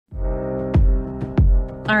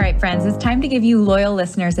All right, friends, it's time to give you loyal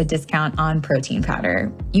listeners a discount on protein powder.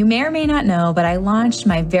 You may or may not know, but I launched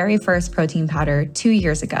my very first protein powder 2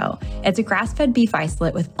 years ago. It's a grass-fed beef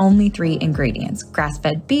isolate with only 3 ingredients: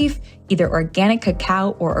 grass-fed beef, either organic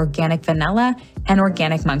cacao or organic vanilla, and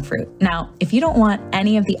organic monk fruit. Now, if you don't want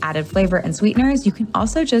any of the added flavor and sweeteners, you can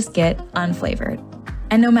also just get unflavored.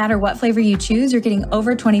 And no matter what flavor you choose, you're getting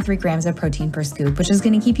over 23 grams of protein per scoop, which is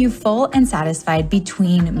going to keep you full and satisfied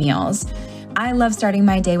between meals. I love starting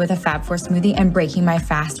my day with a Fab 4 smoothie and breaking my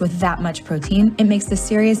fast with that much protein. It makes a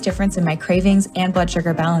serious difference in my cravings and blood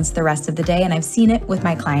sugar balance the rest of the day, and I've seen it with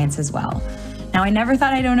my clients as well. Now, I never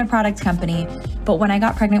thought I'd own a product company, but when I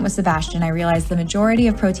got pregnant with Sebastian, I realized the majority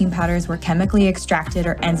of protein powders were chemically extracted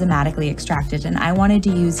or enzymatically extracted, and I wanted to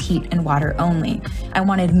use heat and water only. I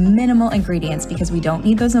wanted minimal ingredients because we don't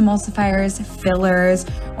need those emulsifiers, fillers,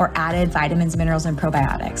 or added vitamins, minerals, and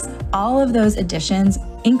probiotics. All of those additions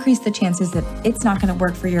increase the chances that it's not going to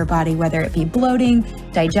work for your body, whether it be bloating,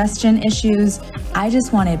 digestion issues. I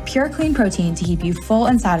just wanted pure, clean protein to keep you full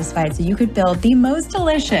and satisfied so you could build the most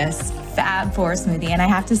delicious Fab 4 smoothie. And I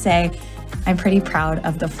have to say, I'm pretty proud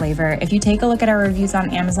of the flavor. If you take a look at our reviews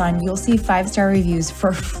on Amazon, you'll see 5-star reviews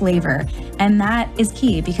for flavor. And that is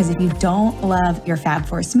key, because if you don't love your Fab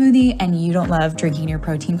 4 smoothie and you don't love drinking your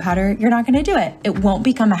protein powder, you're not going to do it. It won't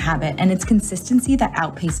become a habit, and it's consistency that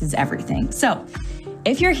outpaces everything. So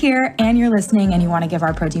if you're here and you're listening and you want to give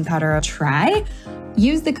our protein powder a try,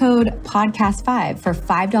 use the code podcast5 for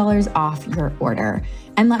 $5 off your order.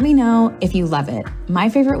 And let me know if you love it. My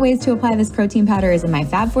favorite ways to apply this protein powder is in my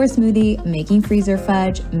Fab 4 smoothie, making freezer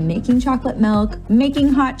fudge, making chocolate milk,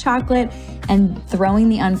 making hot chocolate, and throwing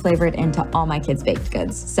the unflavored into all my kids' baked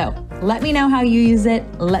goods. So let me know how you use it.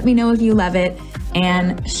 Let me know if you love it,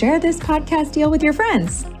 and share this podcast deal with your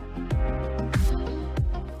friends.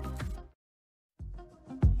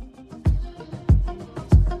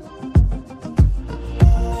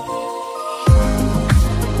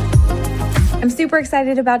 I'm super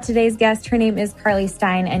excited about today's guest. Her name is Carly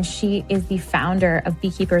Stein, and she is the founder of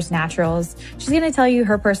Beekeeper's Naturals. She's going to tell you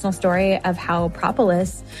her personal story of how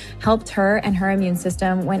Propolis helped her and her immune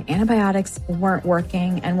system when antibiotics weren't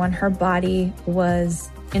working and when her body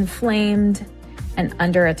was inflamed and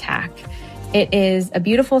under attack. It is a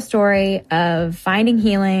beautiful story of finding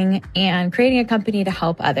healing and creating a company to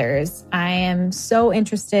help others. I am so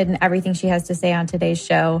interested in everything she has to say on today's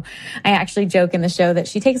show. I actually joke in the show that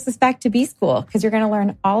she takes us back to bee school, because you're going to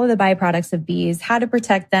learn all of the byproducts of bees, how to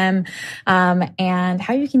protect them, and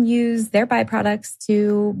how you can use their byproducts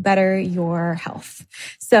to better your health.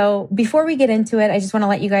 So before we get into it, I just want to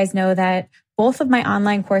let you guys know that both of my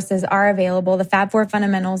online courses are available, the Fab 4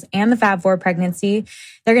 Fundamentals and the Fab 4 Pregnancy.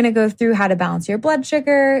 They're going to go through how to balance your blood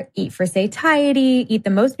sugar, eat for satiety, eat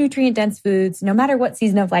the most nutrient-dense foods, no matter what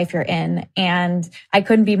season of life you're in. And I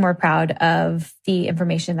couldn't be more proud of the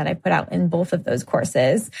information that I put out in both of those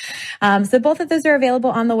courses. So both of those are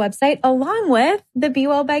available on the website, along with the Be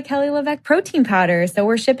Well by Kelly LeVeque protein powder. So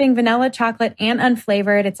we're shipping vanilla, chocolate, and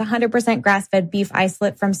unflavored. It's 100% grass-fed beef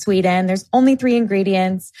isolate from Sweden. There's only 3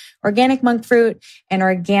 ingredients: organic monk fruit and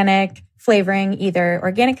organic flavoring, either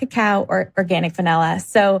organic cacao or organic vanilla.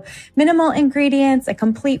 So minimal ingredients, a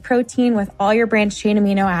complete protein with all your branched chain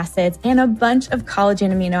amino acids, and a bunch of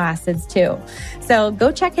collagen amino acids too. So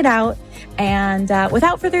go check it out. And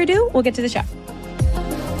without further ado, we'll get to the show.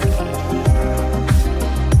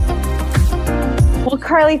 Well,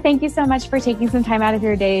 Carly, thank you so much for taking some time out of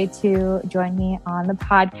your day to join me on the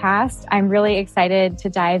podcast. I'm really excited to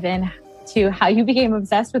dive in to how you became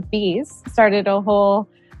obsessed with bees, started a whole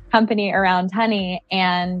company around honey.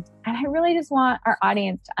 And I really just want our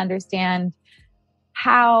audience to understand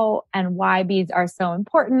how and why bees are so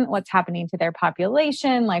important, what's happening to their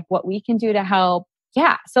population, like what we can do to help.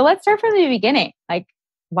 Yeah. So let's start from the beginning. Like,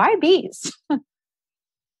 why bees?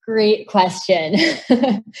 Great question.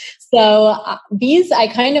 So bees, I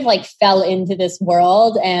kind of like fell into this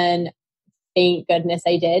world, and thank goodness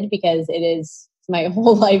I did, because it is my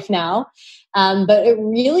whole life now. But it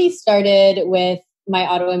really started with my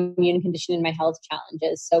autoimmune condition and my health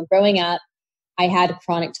challenges. So growing up, I had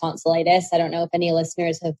chronic tonsillitis. I don't know if any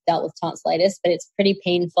listeners have dealt with tonsillitis, but it's pretty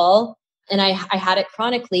painful. And I had it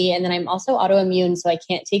chronically. And then I'm also autoimmune, so I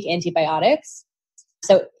can't take antibiotics.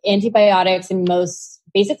 So antibiotics and most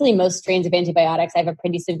strains of antibiotics, I have a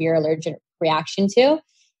pretty severe allergic reaction to.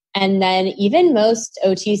 And then even most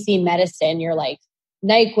OTC medicine, your like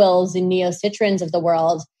NyQuils and Neocitrins of the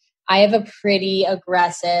world, I have a pretty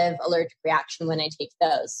aggressive allergic reaction when I take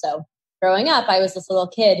those. So growing up, I was this little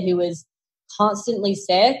kid who was constantly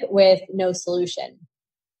sick with no solution.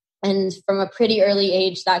 And from a pretty early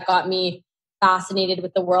age, that got me fascinated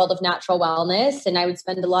with the world of natural wellness, and I would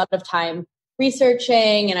spend a lot of time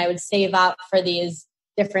researching, and I would save up for these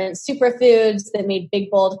different superfoods that made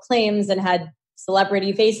big, bold claims and had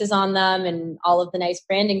celebrity faces on them and all of the nice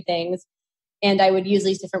branding things. And I would use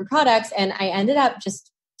these different products, and I ended up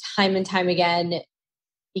just time and time again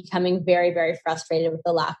becoming very, very frustrated with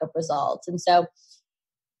the lack of results. And so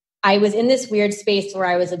I was in this weird space where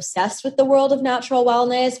I was obsessed with the world of natural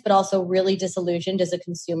wellness, but also really disillusioned as a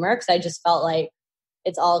consumer, because I just felt like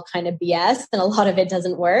it's all kind of BS and a lot of it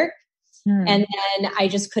doesn't work. And then I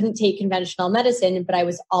just couldn't take conventional medicine, but I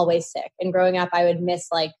was always sick. And growing up, I would miss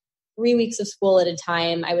like 3 weeks of school at a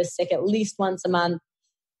time. I was sick at least once a month.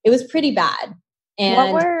 It was pretty bad.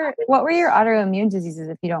 And what were your autoimmune diseases,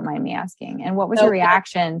 if you don't mind me asking? And what was your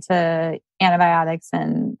reaction to antibiotics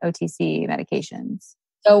and OTC medications?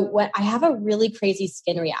 So when I have a really crazy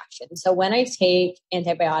skin reaction. So when I take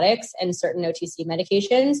antibiotics and certain OTC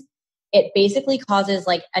medications, it basically causes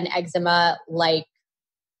like an eczema-like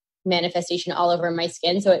manifestation all over my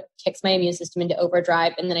skin. So it kicks my immune system into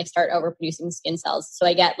overdrive, and then I start overproducing skin cells. So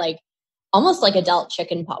I get like almost like adult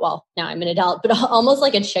chicken pox. Well, now I'm an adult, but almost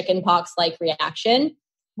like a chicken pox like reaction.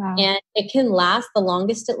 Wow. And it can last, the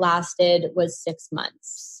longest it lasted was 6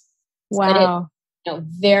 months. Wow. But it,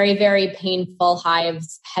 very, very painful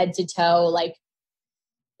hives, head to toe, like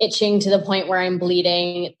itching to the point where I'm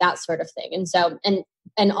bleeding, that sort of thing. And so,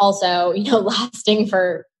 and also, lasting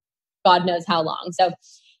for God knows how long. So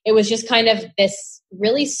it was just kind of this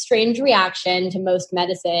really strange reaction to most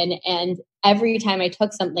medicine. And every time I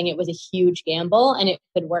took something, it was a huge gamble, and it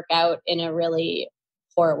could work out in a really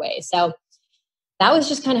poor way. So that was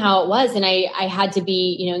just kind of how it was. And I had to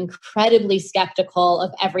be, incredibly skeptical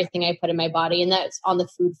of everything I put in my body. And that's on the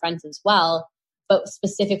food front as well. But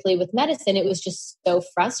specifically with medicine, it was just so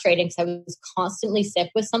frustrating, because I was constantly sick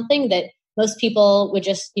with something that most people would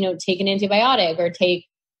just, take an antibiotic or take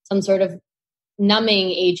some sort of numbing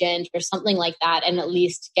agent or something like that, and at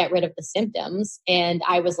least get rid of the symptoms. And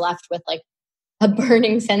I was left with like a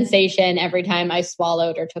burning sensation every time I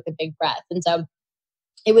swallowed or took a big breath. And so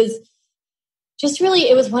it was just really,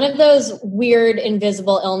 it was one of those weird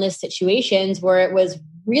invisible illness situations where it was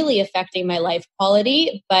really affecting my life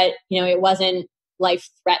quality, but it wasn't life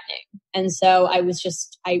threatening. And so I was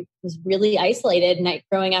really isolated. And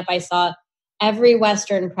growing up, I saw every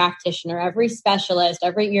Western practitioner, every specialist,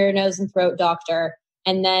 every ear, nose, and throat doctor.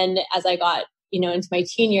 And then as I got, into my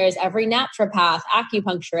teen years, every naturopath,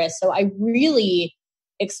 acupuncturist. So I really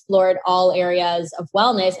explored all areas of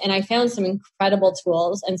wellness, and I found some incredible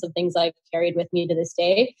tools and some things I've carried with me to this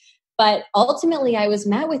day. But ultimately, I was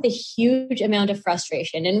met with a huge amount of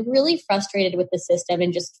frustration, and really frustrated with the system,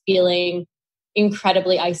 and just feeling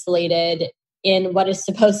incredibly isolated in what is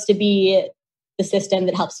supposed to be the system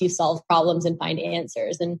that helps you solve problems and find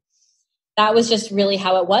answers. And that was just really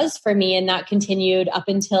how it was for me. And that continued up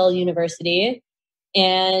until university.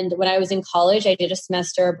 And when I was in college, I did a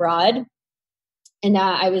semester abroad, and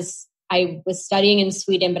I was studying in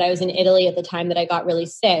Sweden, but I was in Italy at the time that I got really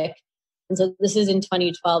sick. And so this is in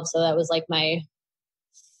 2012. So that was like my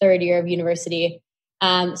third year of university.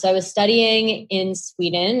 So I was studying in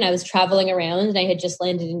Sweden. I was traveling around, and I had just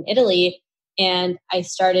landed in Italy, and I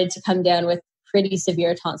started to come down with pretty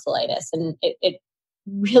severe tonsillitis, and it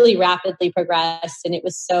really rapidly progressed. And it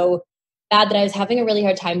was so bad that I was having a really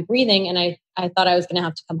hard time breathing, and I thought I was going to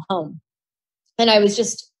have to come home. And I was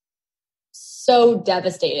just so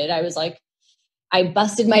devastated. I was like, I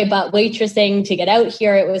busted my butt waitressing to get out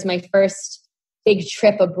here. It was my first big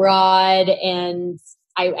trip abroad. And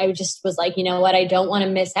I just was like, you know what? I don't want to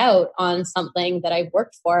miss out on something that I've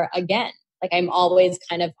worked for again. Like, I'm always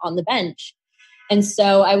kind of on the bench. And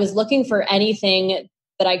so I was looking for anything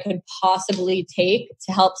that I could possibly take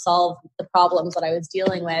to help solve the problems that I was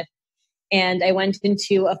dealing with. And I went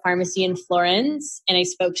into a pharmacy in Florence, and I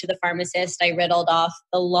spoke to the pharmacist. I riddled off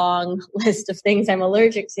the long list of things I'm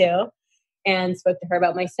allergic to, and spoke to her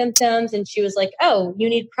about my symptoms. And she was like, "Oh, you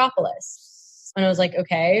need propolis." And I was like,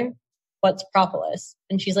 "Okay, what's propolis?"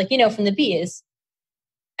 And she's like, "From the bees."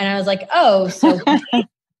 And I was like, "Oh, so..."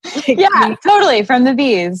 Yeah, totally, from the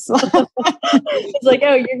bees. It's like,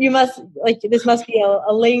 "Oh, you must, like, this must be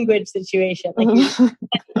a language situation." Like,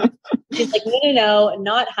 she's like, no,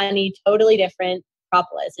 not honey, totally different,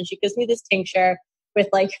 propolis. And she gives me this tincture with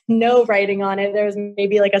like no writing on it. There was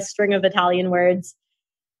maybe like a string of Italian words.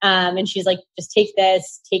 And she's like, "Just take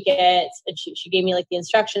this, take it." And she gave me like the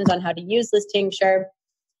instructions on how to use this tincture.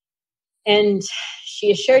 And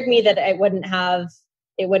she assured me that I wouldn't have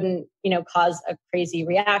it wouldn't, cause a crazy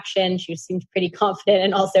reaction. She seemed pretty confident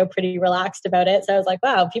and also pretty relaxed about it. So I was like,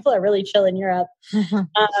 wow, people are really chill in Europe.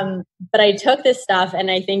 But I took this stuff,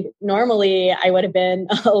 and I think normally I would have been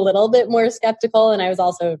a little bit more skeptical. And I was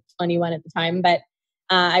also 21 at the time, but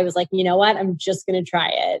I was like, you know what? I'm just going to try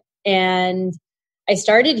it. And I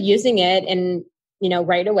started using it, and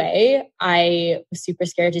right away, I was super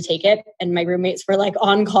scared to take it. And my roommates were like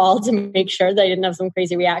on call to make sure that I didn't have some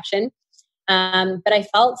crazy reaction. But I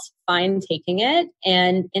felt fine taking it.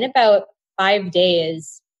 And in about 5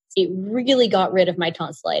 days, it really got rid of my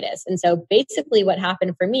tonsillitis. And so basically what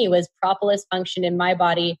happened for me was Propolis functioned in my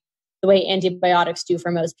body the way antibiotics do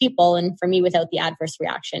for most people, and for me without the adverse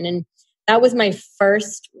reaction. And that was my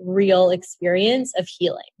first real experience of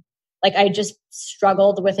healing. Like, I just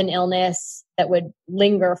struggled with an illness that would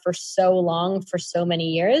linger for so long, for so many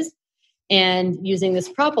years. And using this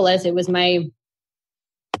Propolis, it was my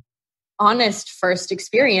honest first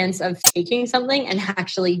experience of taking something and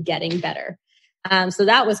actually getting better. So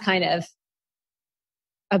that was kind of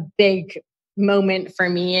a big moment for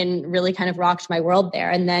me and really kind of rocked my world there.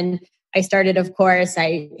 And then I started, of course,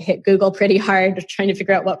 I hit Google pretty hard trying to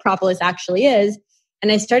figure out what Propolis actually is.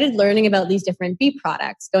 And I started learning about these different bee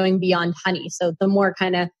products going beyond honey. So the more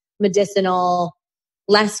kind of medicinal,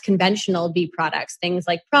 less conventional bee products, things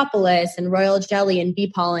like Propolis and royal jelly and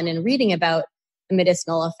bee pollen, and reading about the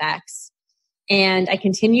medicinal effects. And I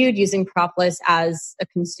continued using Propolis as a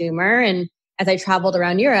consumer. And as I traveled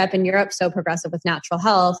around Europe, and Europe's so progressive with natural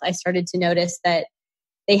health, I started to notice that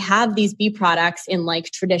they have these bee products in like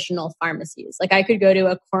traditional pharmacies. Like, I could go to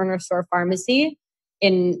a corner store pharmacy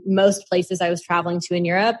in most places I was traveling to in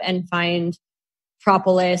Europe and find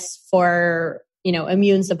Propolis for,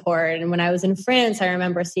 immune support. And when I was in France, I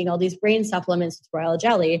remember seeing all these brain supplements with royal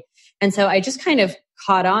jelly. And so I just kind of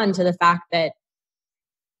caught on to the fact that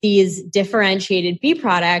these differentiated bee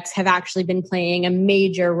products have actually been playing a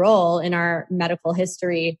major role in our medical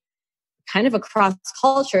history, kind of across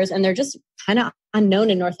cultures, and they're just kind of unknown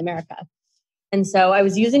in North America. And so I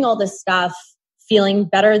was using all this stuff, feeling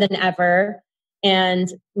better than ever,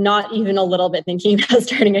 and not even a little bit thinking about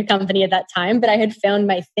starting a company at that time, but I had found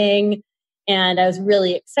my thing, and I was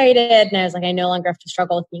really excited. And I was like, I no longer have to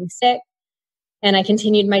struggle with being sick. And I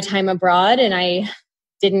continued my time abroad, and I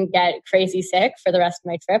didn't get crazy sick for the rest of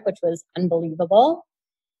my trip, which was unbelievable.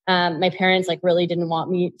 My parents really didn't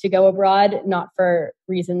want me to go abroad, not for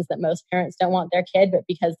reasons that most parents don't want their kid, but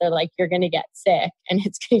because they're like, you're going to get sick and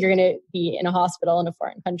you're going to be in a hospital in a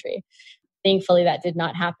foreign country. Thankfully, that did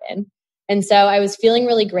not happen. And so I was feeling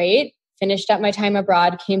really great, finished up my time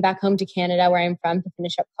abroad, came back home to Canada where I'm from to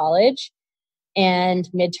finish up college, and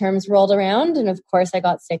midterms rolled around. And of course I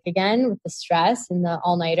got sick again with the stress and the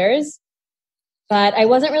all-nighters. But I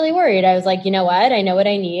wasn't really worried. I was like, you know what? I know what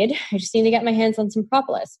I need. I just need to get my hands on some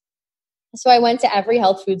Propolis. So I went to every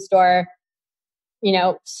health food store,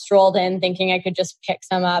 strolled in thinking I could just pick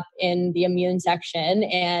some up in the immune section,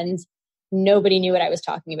 and nobody knew what I was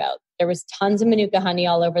talking about. There was tons of Manuka honey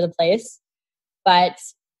all over the place, but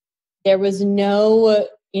there was no,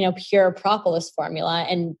 pure Propolis formula.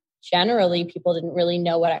 And generally people didn't really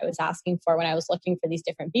know what I was asking for when I was looking for these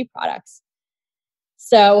different bee products.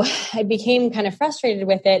 So I became kind of frustrated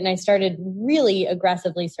with it, and I started really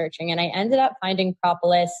aggressively searching, and I ended up finding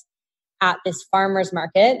Propolis at this farmer's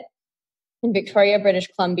market in Victoria, British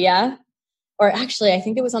Columbia, or actually I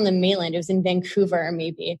think it was on the mainland. It was in Vancouver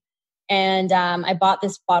maybe. And I bought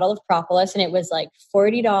this bottle of Propolis, and it was like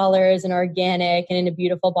 $40 and organic and in a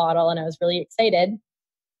beautiful bottle, and I was really excited.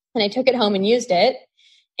 And I took it home and used it,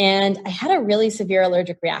 and I had a really severe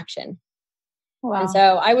allergic reaction. Wow. And so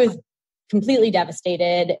I was completely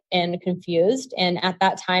devastated and confused. And at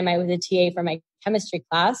that time, I was a TA for my chemistry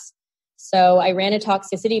class. So I ran a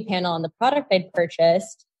toxicity panel on the product I'd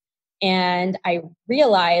purchased. And I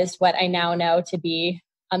realized what I now know to be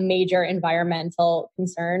a major environmental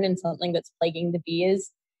concern and something that's plaguing the bees.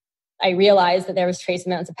 I realized that there was trace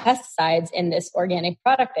amounts of pesticides in this organic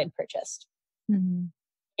product I'd purchased. Mm-hmm.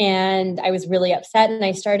 And I was really upset. And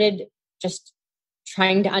I started just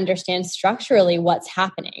trying to understand structurally what's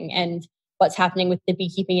happening and what's happening with the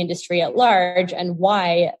beekeeping industry at large, and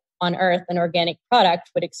why on earth an organic product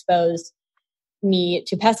would expose me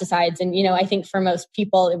to pesticides. And, I think for most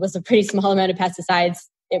people, it was a pretty small amount of pesticides.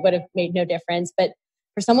 It would have made no difference. But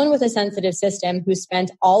for someone with a sensitive system who spent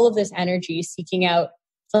all of this energy seeking out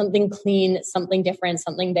something clean, something different,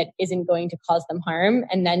 something that isn't going to cause them harm,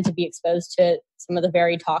 and then to be exposed to some of the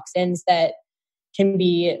very toxins that can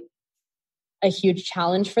be a huge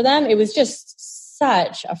challenge for them, it was just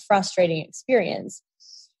such a frustrating experience.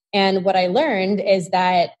 And what I learned is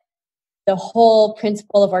that the whole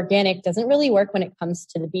principle of organic doesn't really work when it comes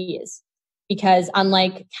to the bees. Because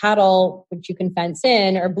unlike cattle, which you can fence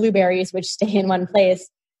in, or blueberries, which stay in one place,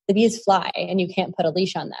 the bees fly and you can't put a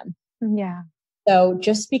leash on them. Yeah. So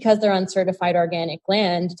just because they're on certified organic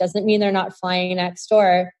land doesn't mean they're not flying next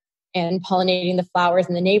door and pollinating the flowers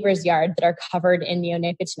in the neighbor's yard that are covered in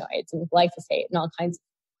neonicotinoids and glyphosate and all kinds of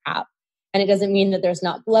crap. And it doesn't mean that there's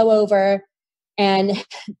not blowover. And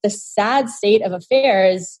the sad state of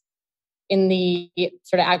affairs in the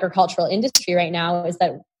sort of agricultural industry right now is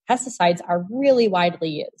that pesticides are really widely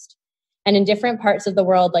used. And in different parts of the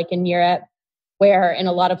world, like in Europe, where in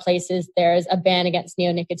a lot of places there's a ban against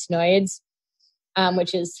neonicotinoids,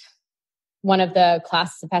 which is one of the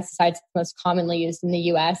classes of pesticides most commonly used in the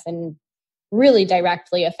US and really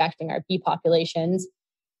directly affecting our bee populations.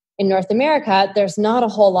 In North America, there's not a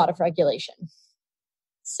whole lot of regulation.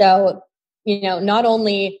 So, not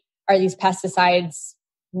only are these pesticides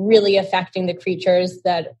really affecting the creatures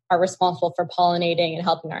that are responsible for pollinating and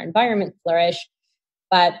helping our environment flourish,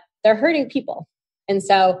 but they're hurting people. And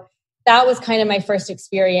so that was kind of my first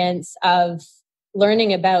experience of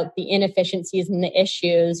learning about the inefficiencies and the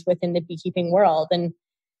issues within the beekeeping world. And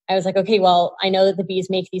I was like, okay, well, I know that the bees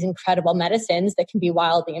make these incredible medicines that can be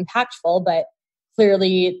wildly impactful, but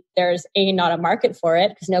clearly there's not a market for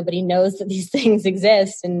it because nobody knows that these things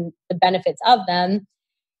exist and the benefits of them.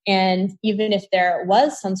 And even if there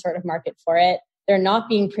was some sort of market for it, they're not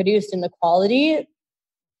being produced in the quality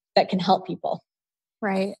that can help people.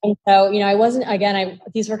 Right. And so, I wasn't,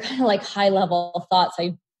 these were kind of like high level thoughts.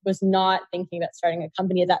 I was not thinking about starting a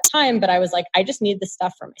company at that time, but I was like, I just need this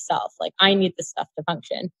stuff for myself. Like, I need this stuff to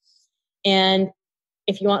function. And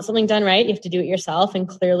if you want something done right, you have to do it yourself. And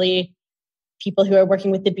clearly, people who are working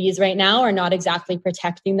with the bees right now are not exactly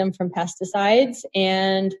protecting them from pesticides.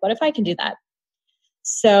 And what if I can do that?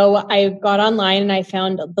 So I got online and I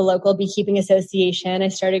found the local beekeeping association. I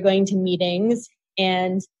started going to meetings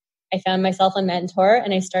and I found myself a mentor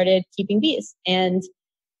and I started keeping bees. And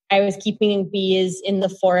I was keeping bees in the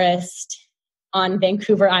forest on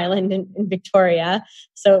Vancouver Island in Victoria.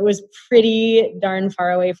 So it was pretty darn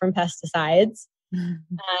far away from pesticides.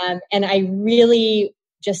 Mm-hmm. And I really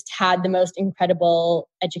just had the most incredible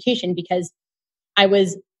education because I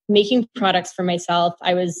was making products for myself.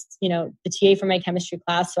 I was, the TA for my chemistry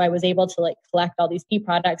class. So I was able to collect all these bee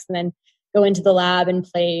products and then go into the lab and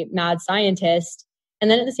play mad scientist.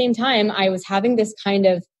 And then at the same time, I was having this kind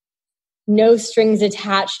of no strings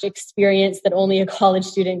attached experience that only a college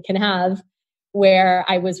student can have, where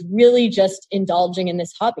I was really just indulging in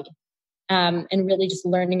this hobby and really just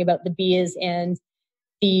learning about the bees and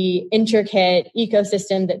the intricate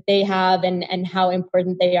ecosystem that they have and how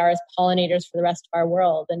important they are as pollinators for the rest of our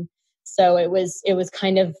world. And so it was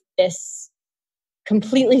kind of this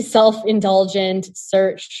completely self-indulgent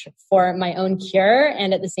search for my own cure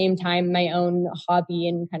and at the same time my own hobby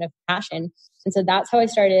and kind of passion. And so that's how I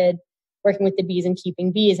started working with the bees and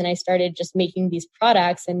keeping bees. And I started just making these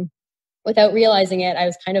products, and without realizing it, I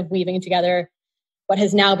was kind of weaving together what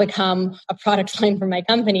has now become a product line for my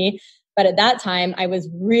company. But at that time, I was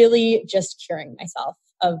really just curing myself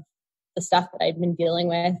of the stuff that I'd been dealing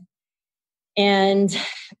with and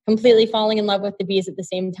completely falling in love with the bees at the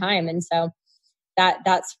same time. And so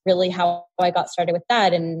that's really how I got started with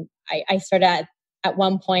that. And I started at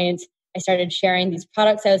one point, I started sharing these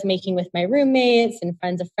products I was making with my roommates and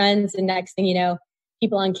friends of friends. And next thing you know,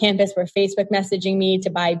 people on campus were Facebook messaging me to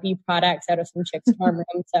buy bee products out of some chick's dorm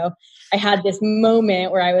room. So I had this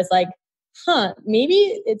moment where I was like,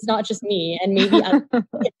 maybe it's not just me and maybe I can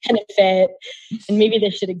benefit and maybe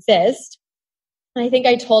this should exist. And I think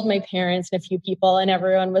I told my parents and a few people and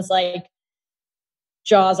everyone was like,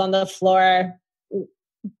 jaws on the floor.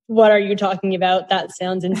 What are you talking about? That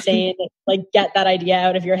sounds insane. Get that idea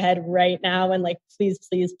out of your head right now and please,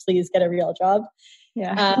 please, please get a real job.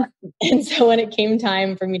 Yeah. And so when it came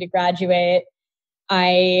time for me to graduate,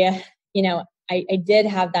 I did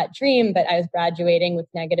have that dream, but I was graduating with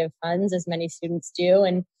negative funds, as many students do.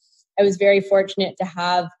 And I was very fortunate to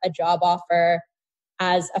have a job offer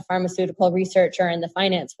as a pharmaceutical researcher in the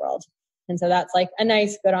finance world. And so that's a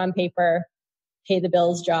nice, good on paper, pay the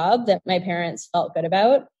bills job that my parents felt good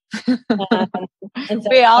about. And so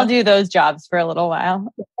we all do those jobs for a little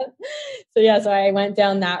while. So I went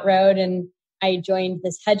down that road and I joined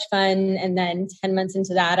this hedge fund. And then 10 months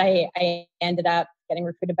into that, I ended up getting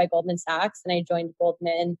recruited by Goldman Sachs, and I joined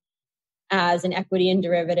Goldman as an equity and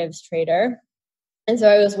derivatives trader. And so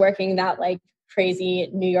I was working that crazy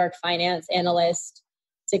New York finance analyst,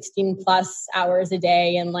 16 plus hours a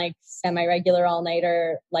day and semi-regular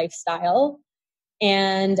all-nighter lifestyle.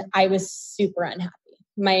 And I was super unhappy.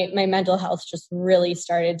 My mental health just really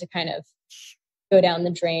started to kind of go down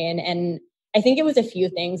the drain. And I think it was a few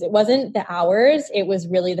things. It wasn't the hours. It was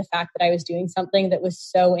really the fact that I was doing something that was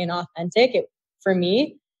so inauthentic. For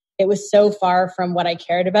me, it was so far from what I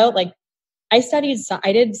cared about. Like I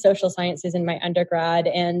did social sciences in my undergrad,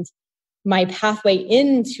 and my pathway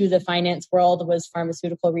into the finance world was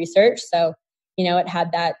pharmaceutical research. So, it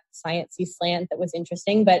had that sciencey slant that was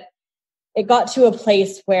interesting, but it got to a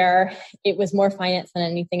place where it was more finance than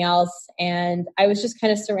anything else. And I was just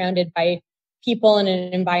kind of surrounded by people in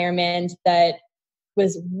an environment that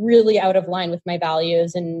was really out of line with my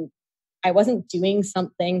values. And I wasn't doing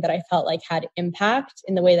something that I felt like had impact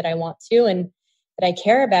in the way that I want to and that I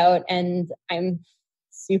care about. And I'm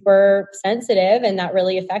super sensitive, and that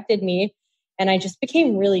really affected me. And I just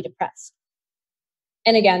became really depressed.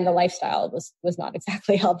 And again, the lifestyle was not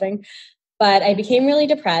exactly helping, but I became really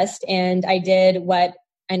depressed, and I did what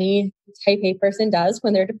any type A person does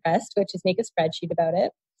when they're depressed, which is make a spreadsheet about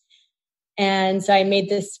it. And so I made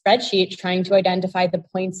this spreadsheet trying to identify the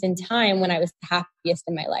points in time when I was the happiest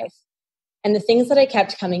in my life. And the things that I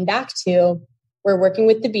kept coming back to were working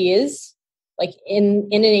with the bees, like in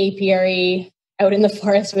an apiary out in the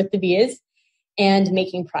forest with the bees, and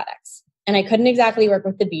making products. And I couldn't exactly work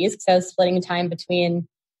with the bees because I was splitting time between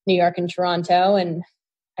New York and Toronto, and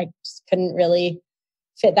I just couldn't really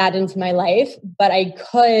fit that into my life. But I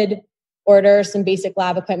could order some basic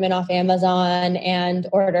lab equipment off Amazon and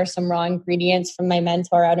order some raw ingredients from my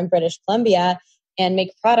mentor out in British Columbia and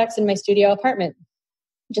make products in my studio apartment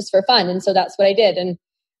just for fun. And so that's what I did. And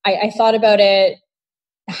I thought about it,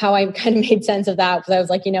 how I kind of made sense of that, because I was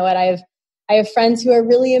like, you know what, I have friends who are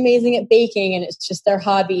really amazing at baking and it's just their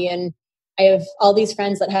hobby. And I have all these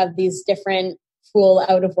friends that have these different cool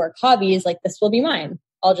out of work hobbies. Like, this will be mine.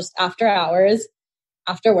 I'll just after hours,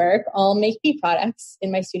 after work, I'll make bee products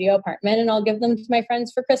in my studio apartment and I'll give them to my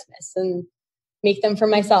friends for Christmas and make them for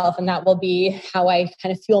myself. And that will be how I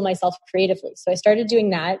kind of fuel myself creatively. So I started doing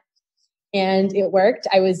that and it worked.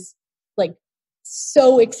 I was like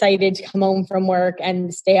so excited to come home from work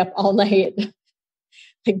and stay up all night,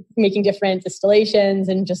 like making different distillations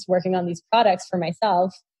and just working on these products for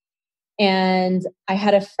myself. And I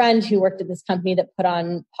had a friend who worked at this company that put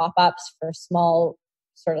on pop-ups for small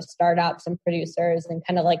sort of startups and producers and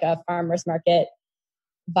kind of like a farmer's market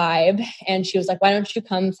vibe. And she was like, why don't you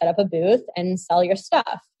come set up a booth and sell your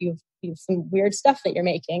stuff? You've some weird stuff that you're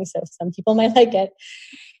making, so some people might like it.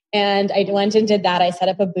 And I went and did that. I set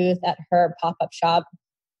up a booth at her pop-up shop.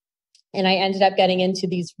 And I ended up getting into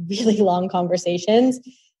these really long conversations,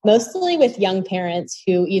 mostly with young parents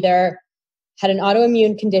who either had an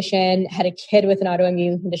autoimmune condition, had a kid with an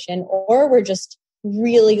autoimmune condition, or were just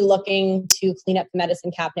really looking to clean up the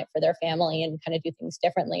medicine cabinet for their family and kind of do things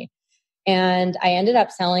differently. And I ended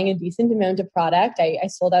up selling a decent amount of product. I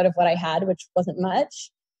sold out of what I had, which wasn't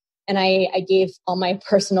much. And I gave all my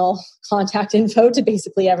personal contact info to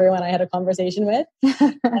basically everyone I had a conversation with.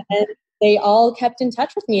 And they all kept in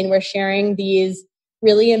touch with me and were sharing these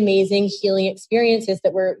really amazing healing experiences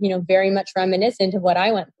that were, very much reminiscent of what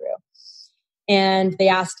I went through. And they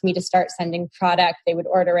asked me to start sending product. They would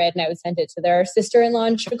order it and I would send it to their sister-in-law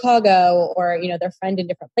in Chicago or, their friend in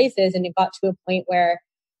different places. And it got to a point where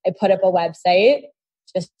I put up a website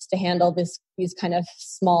just to handle these kind of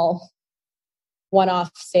small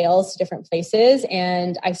one-off sales to different places.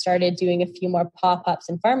 And I started doing a few more pop-ups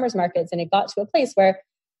in farmers markets. And it got to a place where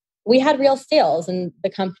we had real sales and the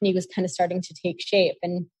company was kind of starting to take shape.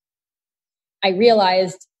 And I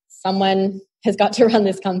realized someone has got to run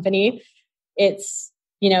this company. It's,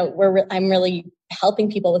 I'm really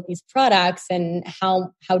helping people with these products, and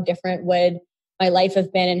how different would my life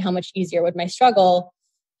have been and how much easier would my struggle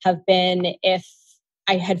have been if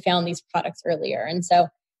I had found these products earlier. And so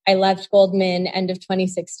I left Goldman end of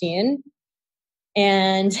 2016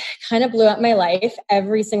 and kind of blew up my life.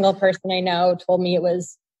 Every single person I know told me it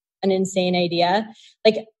was an insane idea.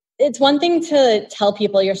 Like, it's one thing to tell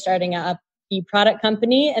people you're starting a bee product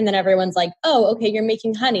company and then everyone's like, oh, okay, you're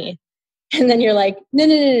making honey. And then you're like,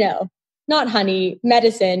 no, not honey,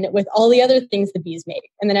 medicine with all the other things the bees make.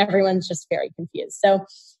 And then everyone's just very confused. So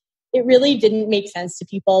it really didn't make sense to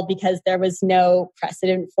people because there was no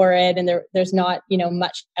precedent for it. And there's not,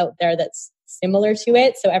 much out there that's similar to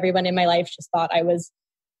it. So everyone in my life just thought I was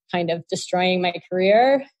kind of destroying my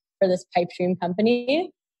career for this pipe dream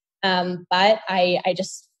company. But I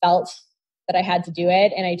just felt that I had to do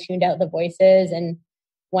it. And I tuned out the voices and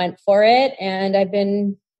went for it. And I've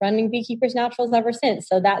been running Beekeepers Naturals ever since.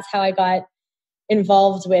 So that's how I got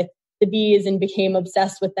involved with the bees and became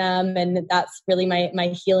obsessed with them. And that's really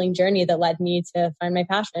my healing journey that led me to find my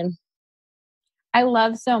passion. I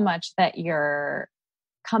love so much that you're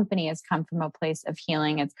company has come from a place of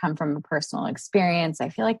healing. It's come from a personal experience. I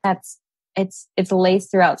feel like it's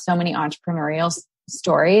laced throughout so many entrepreneurial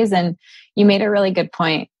stories. And you made a really good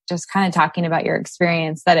point, just kind of talking about your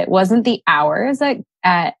experience, that it wasn't the hours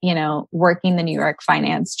at working the New York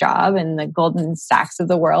finance job and the Goldman Sachs of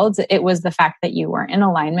the world. It was the fact that you weren't in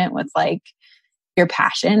alignment with like your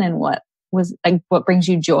passion and what brings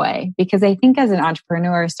you joy. Because I think as an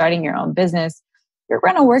entrepreneur starting your own business, you're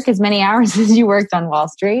going to work as many hours as you worked on Wall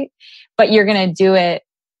Street, but you're going to do it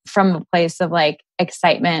from a place of like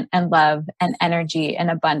excitement and love and energy and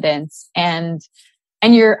abundance. And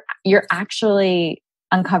you're actually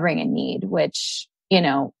uncovering a need, which,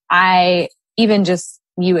 I even just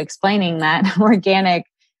you explaining that organic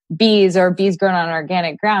bees or bees grown on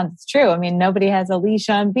organic ground, it's true. I mean, nobody has a leash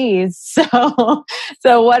on bees. So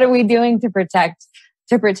what are we doing to protect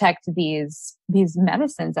these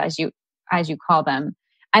medicines, as you call them?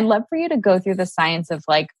 I'd love for you to go through the science of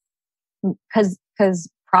like, because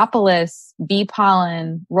propolis, bee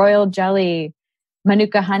pollen, royal jelly,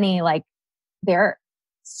 manuka honey, like there are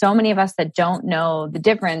so many of us that don't know the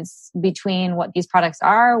difference between what these products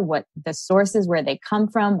are, what the sources, where they come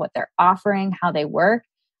from, what they're offering, how they work.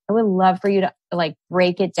 I would love for you to like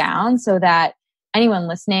break it down so that anyone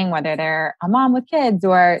listening, whether they're a mom with kids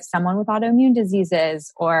or someone with autoimmune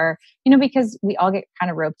diseases, or, because we all get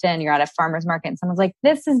kind of roped in. You're at a farmer's market and someone's like,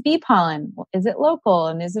 this is bee pollen. Well, is it local?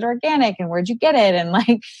 And is it organic? And where'd you get it? And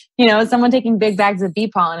like, someone taking big bags of bee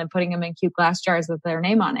pollen and putting them in cute glass jars with their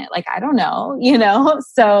name on it. Like, I don't know,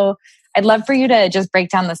 So I'd love for you to just break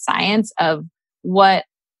down the science of what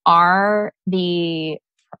are the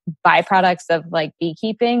byproducts of like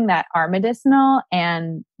beekeeping that are medicinal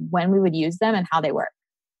and when we would use them and how they work.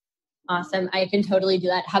 Awesome. I can totally do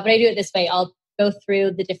that. How about I do it this way? I'll go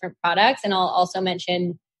through the different products and I'll also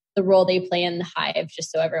mention the role they play in the hive, just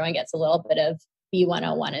so everyone gets a little bit of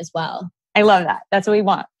B101 as well. I love that. That's what we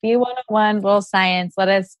want. B101, little science. Let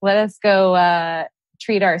us go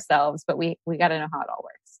treat ourselves, but we got to know how it all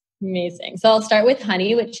works. Amazing. So I'll start with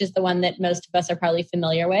honey, which is the one that most of us are probably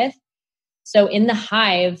familiar with. So in the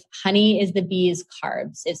hive, honey is the bees'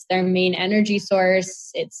 carbs. It's their main energy source.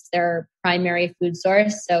 It's their primary food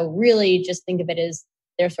source. So really just think of it as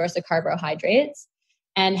their source of carbohydrates.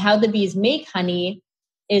 And how the bees make honey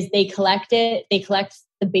is they collect the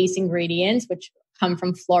base ingredients, which come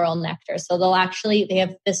from floral nectar. So they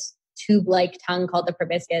have this tube-like tongue called the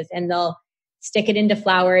proboscis, and they'll stick it into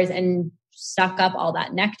flowers and suck up all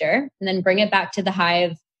that nectar and then bring it back to the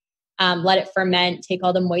hive. Let it ferment, take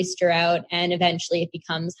all the moisture out, and eventually it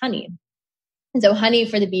becomes honey. And so honey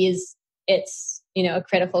for the bees, it's, a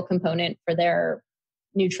critical component for their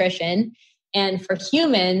nutrition. And for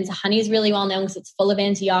humans, honey is really well known because it's full of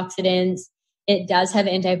antioxidants. It does have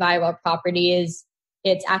antiviral properties.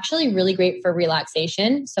 It's actually really great for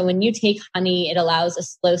relaxation. So when you take honey, it allows a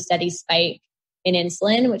slow, steady spike in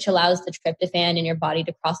insulin, which allows the tryptophan in your body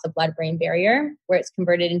to cross the blood-brain barrier, where it's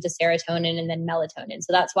converted into serotonin and then melatonin.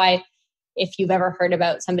 So that's why if you've ever heard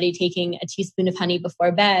about somebody taking a teaspoon of honey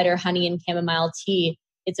before bed or honey and chamomile tea,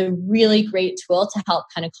 it's a really great tool to help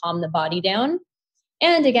kind of calm the body down.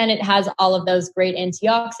 And again, it has all of those great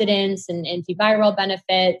antioxidants and antiviral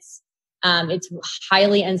benefits. It's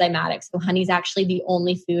highly enzymatic. So honey is actually the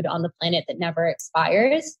only food on the planet that never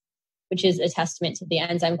expires, which is a testament to the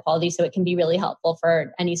enzyme quality. So it can be really helpful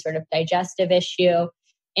for any sort of digestive issue.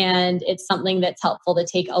 And it's something that's helpful to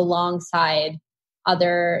take alongside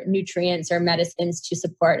other nutrients or medicines to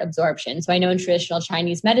support absorption. So I know in traditional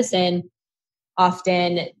Chinese medicine,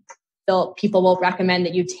 often people will recommend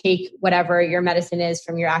that you take whatever your medicine is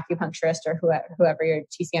from your acupuncturist or whoever your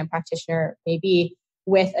TCM practitioner may be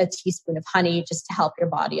with a teaspoon of honey just to help your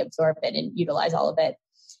body absorb it and utilize all of it.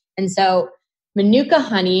 And so Manuka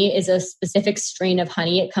honey is a specific strain of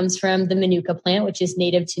honey. It comes from the Manuka plant, which is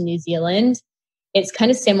native to New Zealand. It's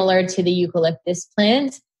kind of similar to the eucalyptus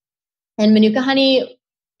plant. And Manuka honey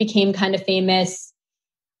became kind of famous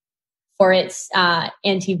for its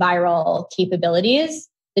antiviral capabilities.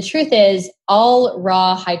 The truth is, all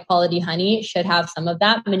raw, high-quality honey should have some of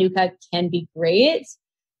that. Manuka can be great,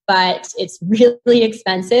 but it's really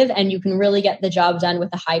expensive, and you can really get the job done with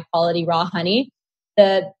a high-quality raw honey.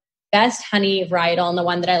 The best honey varietal, and the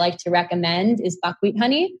one that I like to recommend, is buckwheat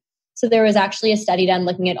honey. So there was actually a study done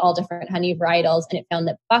looking at all different honey varietals, and it found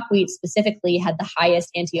that buckwheat specifically had the highest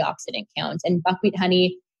antioxidant count. And buckwheat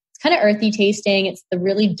honey, it's kind of earthy tasting. It's the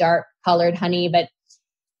really dark colored honey, but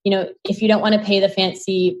if you don't want to pay the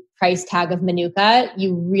fancy price tag of Manuka,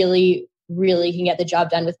 you really, really can get the job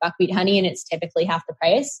done with buckwheat honey, and it's typically half the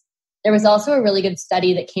price. There was also a really good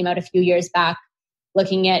study that came out a few years back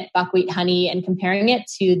looking at buckwheat honey and comparing it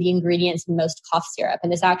to the ingredients in most cough syrup.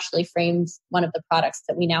 And this actually frames one of the products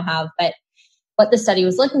that we now have. But what the study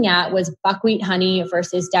was looking at was buckwheat honey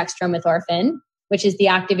versus dextromethorphan, which is the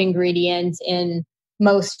active ingredient in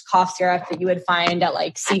most cough syrup that you would find at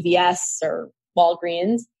like CVS or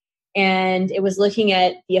Walgreens. And it was looking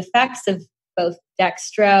at the effects of both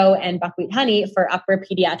dextro and buckwheat honey for upper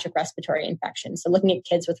pediatric respiratory infections. So looking at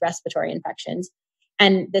kids with respiratory infections.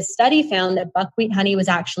 And the study found that buckwheat honey was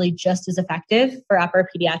actually just as effective for upper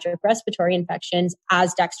pediatric respiratory infections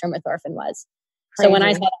as dextromethorphan was. Crazy. So when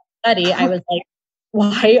I saw that study, I was like,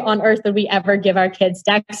 why on earth would we ever give our kids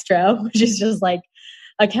dextro, which is just like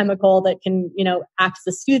a chemical that can, act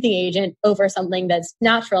as a soothing agent over something that's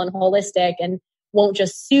natural and holistic and won't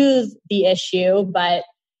just soothe the issue, but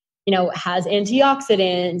has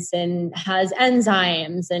antioxidants and has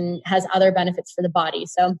enzymes and has other benefits for the body.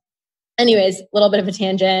 So anyways, a little bit of a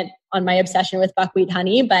tangent on my obsession with buckwheat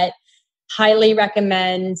honey, but highly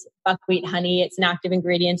recommend buckwheat honey. It's an active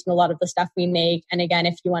ingredient in a lot of the stuff we make. And again,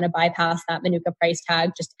 if you want to bypass that Manuka price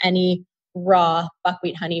tag, just any raw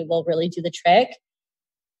buckwheat honey will really do the trick.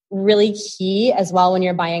 Really key as well when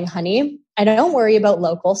you're buying honey. I don't worry about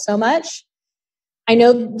local so much. I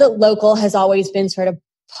know that local has always been sort of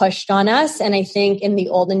pushed on us. And I think in the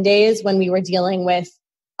olden days when we were dealing with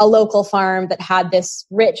a local farm that had this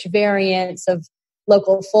rich variance of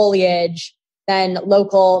local foliage, then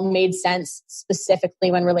local made sense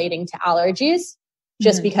specifically when relating to allergies,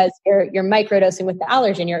 just because you're microdosing with the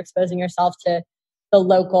allergen, you're exposing yourself to the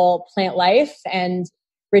local plant life and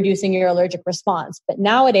reducing your allergic response. But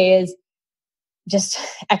nowadays, just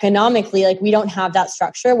economically, like we don't have that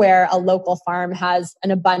structure where a local farm has an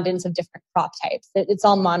abundance of different crop types. It's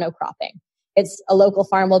all monocropping. It's a local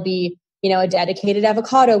farm will be, a dedicated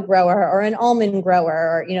avocado grower or an almond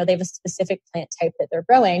grower, or, they have a specific plant type that they're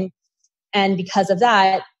growing. And because of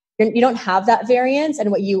that, you don't have that variance.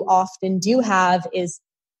 And what you often do have is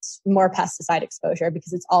more pesticide exposure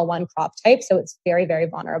because it's all one crop type. So it's very, very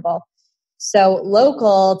vulnerable. So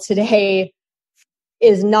local today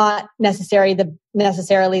is not necessarily the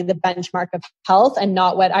benchmark of health and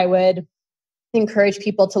not what I would encourage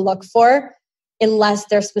people to look for unless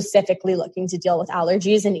they're specifically looking to deal with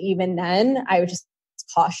allergies. And even then, I would just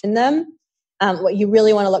caution them. What you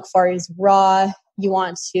really want to look for is raw. You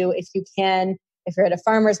want to, if you can, if you're at a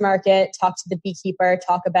farmer's market, talk to the beekeeper,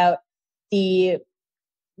 talk about the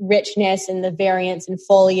richness and the variance in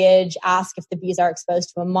foliage, ask if the bees are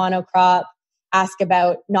exposed to a monocrop, ask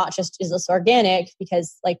about not just is this organic,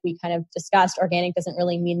 because like we kind of discussed, organic doesn't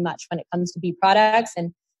really mean much when it comes to bee products.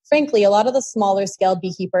 And frankly, a lot of the smaller scale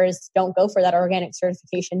beekeepers don't go for that organic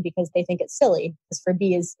certification because they think it's silly, because for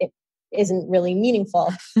bees, it isn't really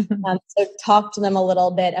meaningful. So talk to them a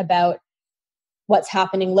little bit about what's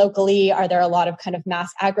happening locally. Are there a lot of kind of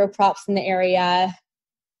mass agro crops in the area?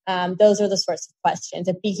 Those are the sorts of questions.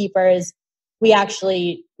 At Beekeepers, we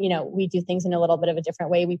actually, we do things in a little bit of a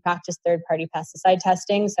different way. We practice third-party pesticide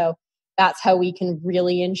testing. So that's how we can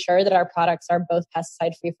really ensure that our products are both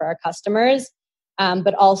pesticide-free for our customers,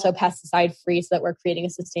 but also pesticide-free so that we're creating a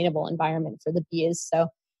sustainable environment for the bees. So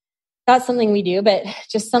that's something we do, but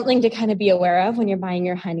just something to kind of be aware of when you're buying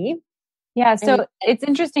your honey. Yeah. So it's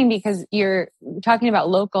interesting because you're talking about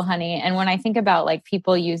local honey. And when I think about like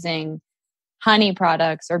people using honey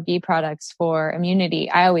products or bee products for immunity,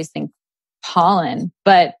 I always think pollen,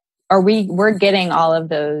 but we're getting all of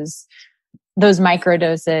those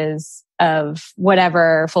microdoses of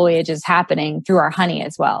whatever foliage is happening through our honey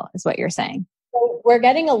as well, is what you're saying. So we're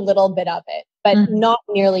getting a little bit of it, but not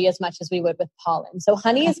nearly as much as we would with pollen. So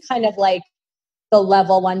honey is kind of like the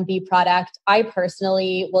level 1 bee product. I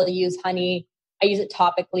personally will use honey. I use it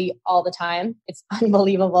topically all the time. It's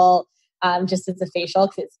unbelievable. Just as a facial,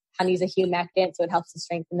 because honey is a humectant, so it helps to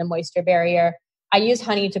strengthen the moisture barrier. I use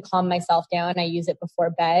honey to calm myself down. I use it before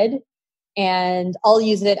bed, and I'll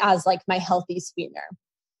use it as like my healthy sweetener.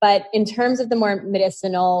 But in terms of the more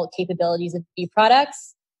medicinal capabilities of bee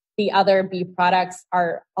products, the other bee products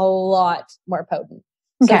are a lot more potent.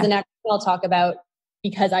 So the next thing I'll talk about,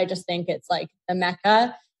 because I just think it's like the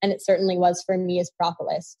mecca, and it certainly was for me, is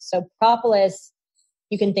propolis. So propolis,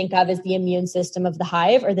 you can think of as the immune system of the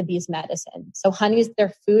hive or the bee's medicine. So honey is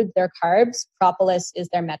their food, their carbs. Propolis is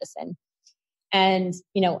their medicine. And,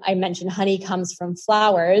 I mentioned honey comes from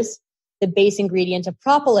flowers. The base ingredient of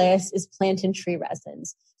propolis is plant and tree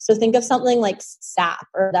resins. So think of something like sap,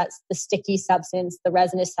 or that's the sticky substance, the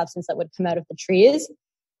resinous substance that would come out of the trees.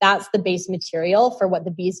 That's the base material for what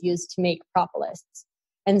the bees use to make propolis.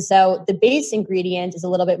 And so the base ingredient is a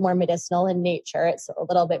little bit more medicinal in nature. It's a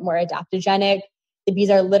little bit more adaptogenic. The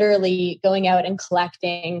bees are literally going out and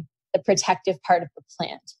collecting the protective part of the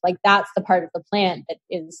plant. Like that's the part of the plant that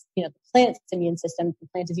is, the plant's immune system. The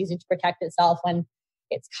plant is using to protect itself when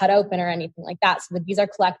it's cut open or anything like that. So the bees are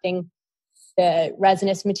collecting the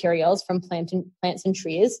resinous materials from plants and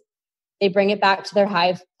trees. They bring it back to their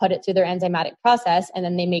hive, put it through their enzymatic process, and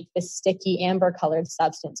then they make this sticky amber colored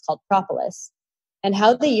substance called propolis. And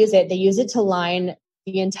how they use it to line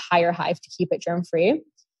the entire hive to keep it germ free.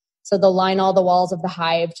 So they'll line all the walls of the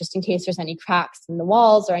hive just in case there's any cracks in the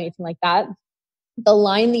walls or anything like that. They'll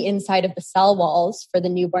line the inside of the cell walls for the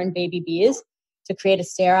newborn baby bees to create a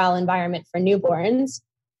sterile environment for newborns.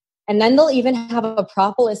 And then they'll even have a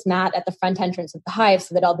propolis mat at the front entrance of the hive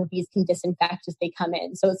so that all the bees can disinfect as they come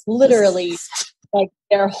in. So it's literally like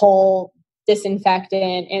their whole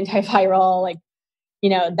disinfectant, antiviral,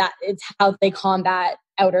 that it's how they combat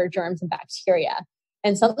outer germs and bacteria.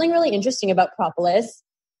 And something really interesting about propolis,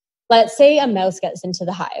 let's say a mouse gets into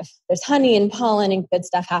the hive. There's honey and pollen and good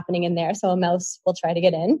stuff happening in there, so a mouse will try to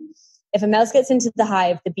get in. If a mouse gets into the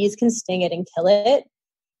hive, the bees can sting it and kill it,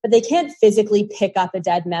 but they can't physically pick up a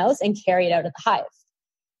dead mouse and carry it out of the hive.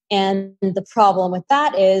 And the problem with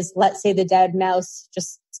that is, let's say the dead mouse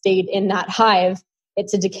just stayed in that hive,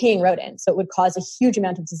 it's a decaying rodent, so it would cause a huge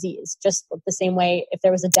amount of disease. Just the same way if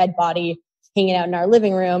there was a dead body hanging out in our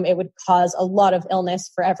living room, it would cause a lot of illness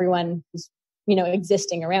for everyone who's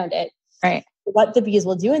existing around it. Right. What the bees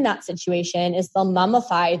will do in that situation is they'll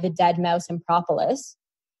mummify the dead mouse in propolis.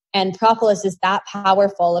 And propolis is that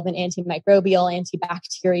powerful of an antimicrobial,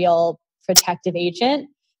 antibacterial protective agent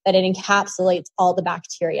that it encapsulates all the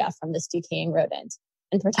bacteria from this decaying rodent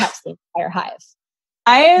and protects the entire hive.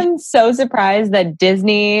 I am so surprised that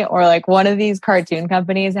Disney or like one of these cartoon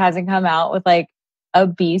companies hasn't come out with like a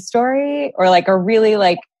bee story or like a really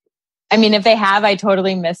if they have, I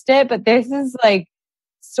totally missed it, but this is like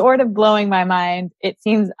sort of blowing my mind. It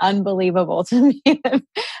seems unbelievable to me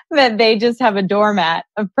that they just have a doormat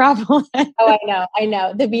of propolis. Oh, I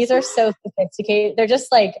know. The bees are so sophisticated. They're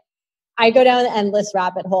just like, I go down endless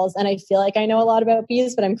rabbit holes and I feel like I know a lot about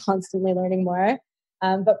bees, but I'm constantly learning more.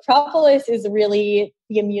 But propolis is really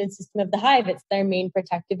the immune system of the hive. It's their main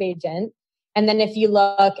protective agent. And then if you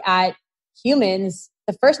look at humans,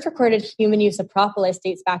 the first recorded human use of propolis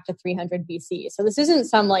dates back to 300 BC. So this isn't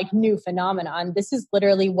some like new phenomenon. This is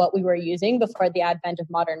literally what we were using before the advent of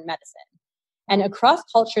modern medicine. And across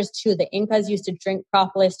cultures too, the Incas used to drink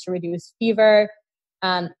propolis to reduce fever.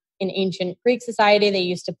 In ancient Greek society, they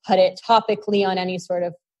used to put it topically on any sort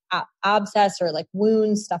of abscess or like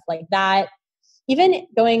wounds, stuff like that. Even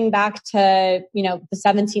going back to, the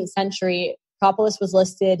 17th century, propolis was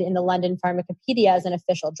listed in the London Pharmacopoeia as an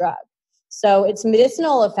official drug. So its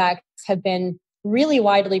medicinal effects have been really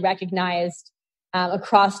widely recognized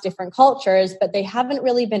across different cultures, but they haven't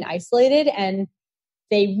really been isolated and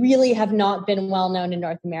they really have not been well known in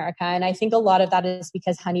North America. And I think a lot of that is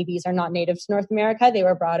because honeybees are not native to North America. They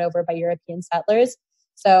were brought over by European settlers.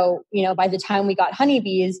 So, by the time we got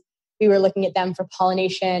honeybees, we were looking at them for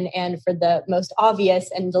pollination and for the most obvious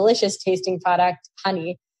and delicious tasting product,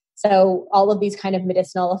 honey. So all of these kind of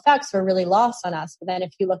medicinal effects were really lost on us. But then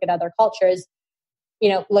if you look at other cultures,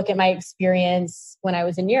 look at my experience when I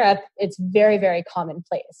was in Europe, it's very, very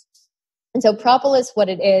commonplace. And so propolis, what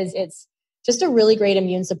it is, it's just a really great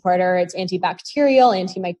immune supporter. It's antibacterial,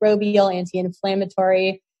 antimicrobial,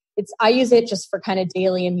 anti-inflammatory. I use it just for kind of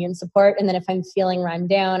daily immune support. And then if I'm feeling run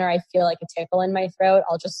down or I feel like a tickle in my throat,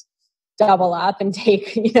 I'll just double up and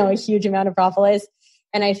take, a huge amount of propolis.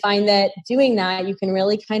 And I find that doing that, you can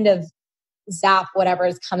really kind of zap whatever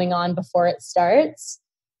is coming on before it starts.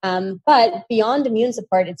 But beyond immune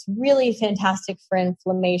support, it's really fantastic for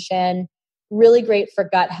inflammation, really great for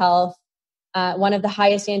gut health, one of the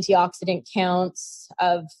highest antioxidant counts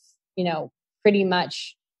of, pretty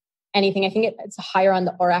much anything. I think it's higher on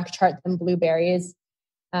the ORAC chart than blueberries.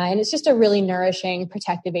 And it's just a really nourishing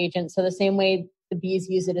protective agent. So the same way the bees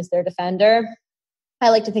use it as their defender, I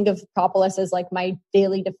like to think of propolis as like my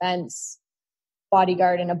daily defense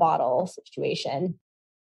bodyguard in a bottle situation.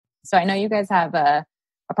 So I know you guys have a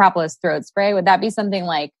propolis throat spray. Would that be something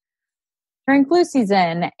like during flu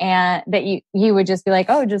season and that you would just be like,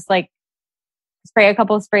 oh, just like spray a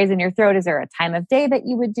couple of sprays in your throat? Is there a time of day that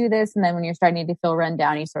you would do this? And then when you're starting to feel run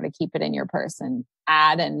down, you sort of keep it in your purse and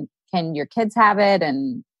add, and can your kids have it?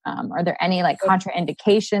 And are there any like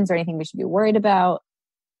contraindications or anything we should be worried about?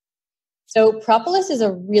 So propolis is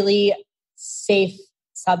a really safe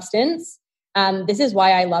substance. This is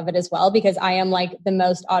why I love it as well, because I am like the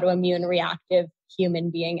most autoimmune reactive human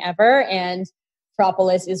being ever. And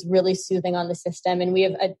propolis is really soothing on the system. And we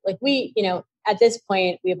have at this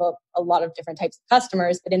point, we have a lot of different types of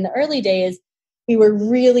customers, but in the early days, we were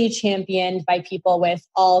really championed by people with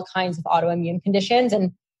all kinds of autoimmune conditions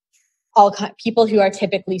and people who are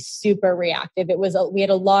typically super reactive. We had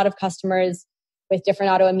a lot of customers with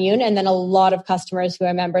different autoimmune, and then a lot of customers who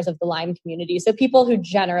are members of the Lyme community. So people who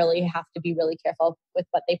generally have to be really careful with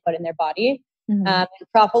what they put in their body. And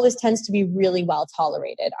Propolis tends to be really well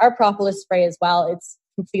tolerated. Our Propolis spray as well, it's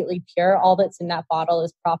completely pure. All that's in that bottle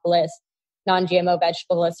is Propolis, non-GMO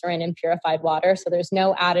vegetable glycerin, and purified water. So there's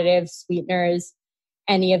no additives, sweeteners,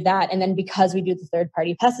 any of that. And then because we do the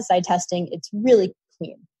third-party pesticide testing, it's really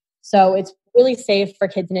clean. So it's really safe for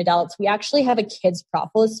kids and adults. We actually have a kids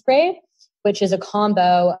Propolis spray, which is a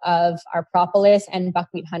combo of our Propolis and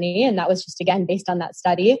buckwheat honey. And that was just, again, based on that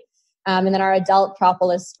study. And then our adult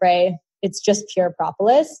Propolis spray, it's just pure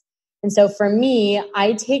Propolis. And so for me,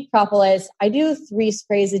 I take Propolis, I do 3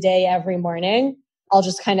 sprays a day every morning. I'll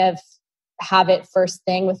just kind of have it first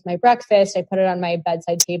thing with my breakfast. I put it on my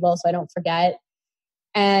bedside table so I don't forget.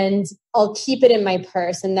 And I'll keep it in my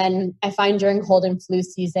purse. And then I find during cold and flu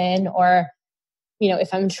season, or,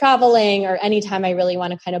 if I'm traveling or anytime I really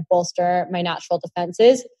want to kind of bolster my natural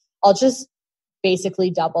defenses, I'll just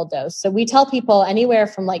basically double dose. So we tell people anywhere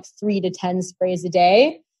from like 3 to 10 sprays a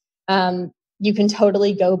day. You can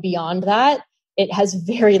totally go beyond that. It has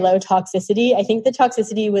very low toxicity. I think the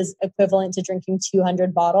toxicity was equivalent to drinking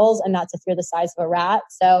 200 bottles, and that's if you're the size of a rat.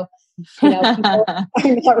 So people are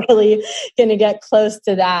not really going to get close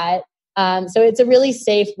to that. So it's a really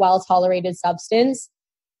safe, well-tolerated substance.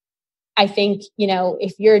 I think,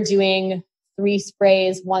 if you're doing 3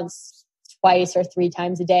 sprays once, twice, or 3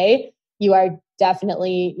 times a day, you are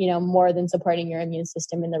definitely, more than supporting your immune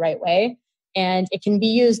system in the right way. And it can be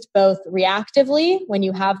used both reactively when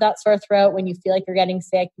you have that sore throat, when you feel like you're getting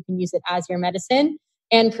sick, you can use it as your medicine,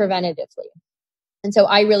 and preventatively. And so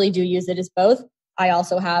I really do use it as both. I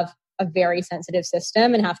also have a very sensitive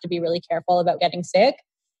system and have to be really careful about getting sick.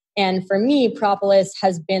 And for me, Propolis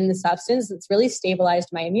has been the substance that's really stabilized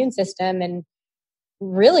my immune system and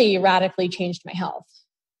really radically changed my health.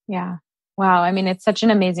 Yeah. Wow. I mean, it's such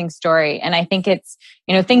an amazing story. And I think it's,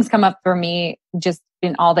 things come up for me just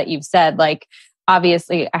in all that you've said. Like,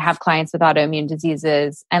 obviously, I have clients with autoimmune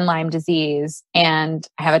diseases and Lyme disease, and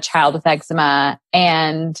I have a child with eczema.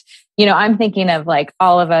 And, I'm thinking of like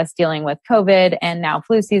all of us dealing with COVID and now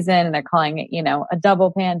flu season, and they're calling it, a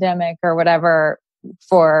double pandemic or whatever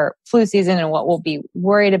for flu season and what we'll be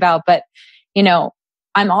worried about. But,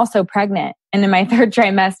 I'm also pregnant and in my 3rd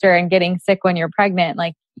trimester, and getting sick when you're pregnant,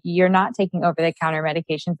 like, you're not taking over-the-counter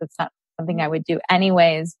medications. It's not something I would do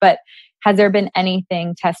anyways. But has there been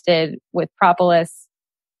anything tested with Propolis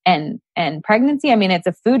and pregnancy? I mean, it's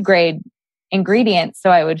a food grade ingredient, so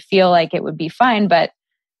I would feel like it would be fine. But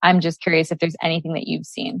I'm just curious if there's anything that you've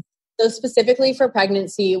seen. So specifically for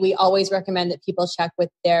pregnancy, we always recommend that people check with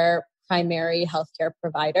their primary healthcare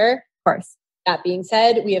provider. Of course. That being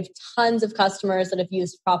said, we have tons of customers that have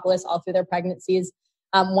used Propolis all through their pregnancies.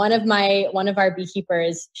 One of our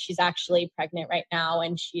beekeepers, she's actually pregnant right now,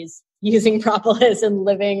 and she's using Propolis and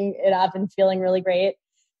living it up and feeling really great.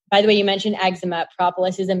 By the way, you mentioned eczema.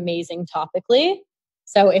 Propolis is amazing topically.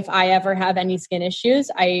 So if I ever have any skin issues,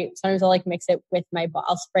 sometimes I'll like mix it with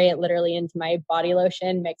I'll spray it literally into my body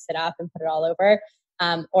lotion, mix it up and put it all over.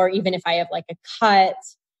 Or even if I have like a cut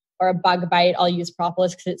or a bug bite, I'll use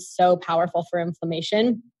Propolis because it's so powerful for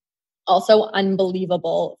inflammation. Also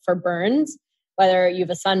unbelievable for burns. Whether you have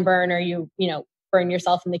a sunburn or you burn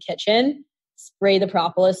yourself in the kitchen, spray the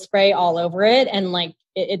Propolis spray all over it. And like,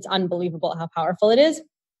 it's unbelievable how powerful it is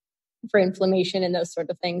for inflammation and those sort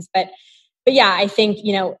of things. But yeah, I think,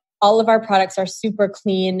 all of our products are super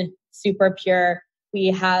clean, super pure. We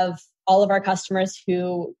have all of our customers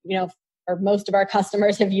who, or most of our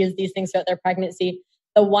customers have used these things throughout their pregnancy.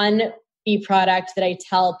 The one bee product that I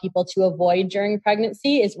tell people to avoid during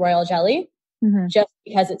pregnancy is royal jelly. Just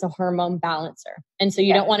because it's a hormone balancer. And so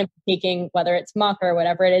you don't want to be taking, whether it's muck or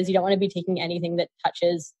whatever it is, you don't want to be taking anything that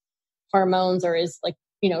touches hormones or is like,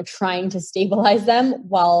 trying to stabilize them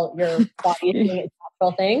while your body is doing its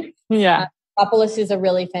natural thing. Yeah. Propolis is a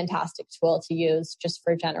really fantastic tool to use just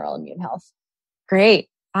for general immune health. Great.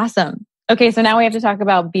 Awesome. Okay. So now we have to talk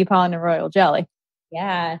about bee pollen and royal jelly.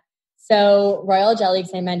 Yeah. So royal jelly,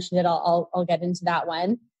 because I mentioned it, I'll get into that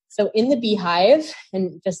one. So in the beehive,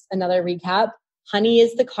 and just another recap, honey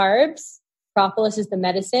is the carbs, Propolis is the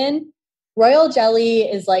medicine, royal jelly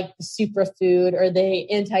is like the superfood or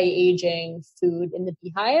the anti-aging food in the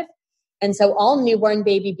beehive. And so all newborn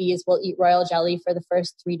baby bees will eat royal jelly for the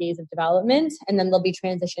first 3 days of development, and then they'll be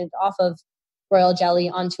transitioned off of royal jelly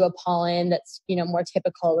onto a pollen that's, more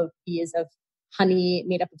typical of bees, of honey,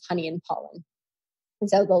 made up of honey and pollen. And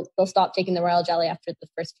so they'll stop taking the royal jelly after the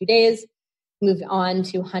first few days. move on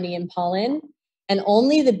to honey and pollen. And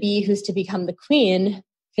only the bee who's to become the queen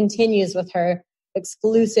continues with her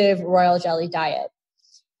exclusive royal jelly diet.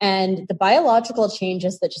 And the biological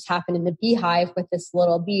changes that just happen in the beehive with this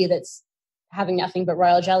little bee that's having nothing but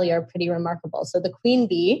royal jelly are pretty remarkable. So the queen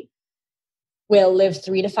bee will live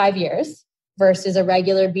 3 to 5 years versus a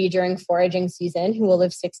regular bee during foraging season who will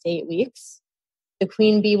live 6 to 8 weeks. The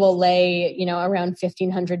queen bee will lay, around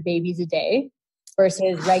 1,500 babies a day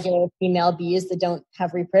versus regular female bees that don't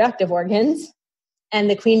have reproductive organs. And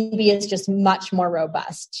the queen bee is just much more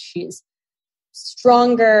robust. She's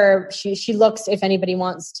stronger. She looks, if anybody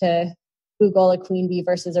wants to Google a queen bee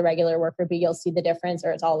versus a regular worker bee, you'll see the difference,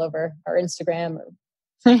 or it's all over our Instagram or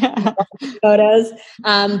photos.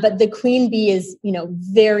 But the queen bee is,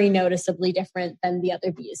 very noticeably different than the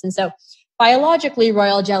other bees. And so biologically,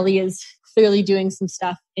 royal jelly is clearly doing some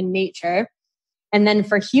stuff in nature. And then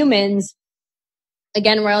for humans,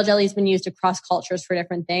 again, royal jelly has been used across cultures for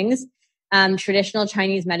different things. Traditional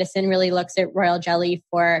Chinese medicine really looks at royal jelly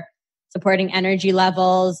for supporting energy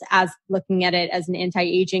levels, as looking at it as an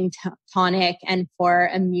anti-aging tonic, and for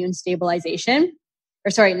immune stabilization,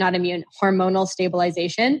 hormonal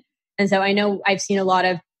stabilization. And so I know I've seen a lot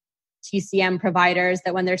of TCM providers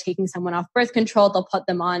that when they're taking someone off birth control, they'll put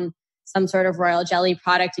them on some sort of royal jelly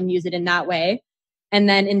product and use it in that way. And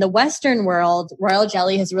then in the Western world, royal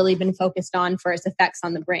jelly has really been focused on for its effects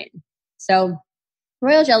on the brain. So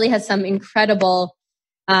royal jelly has some incredible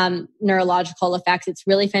neurological effects. It's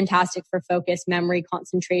really fantastic for focus, memory,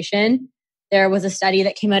 concentration. There was a study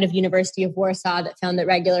that came out of University of Warsaw that found that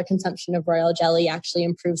regular consumption of royal jelly actually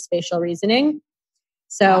improves spatial reasoning.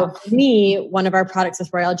 So for me, one of our products with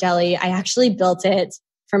royal jelly, I actually built it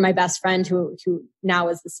for my best friend who now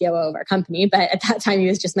is the COO of our company. But at that time, he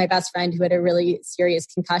was just my best friend who had a really serious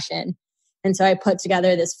concussion. And so I put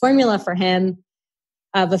together this formula for him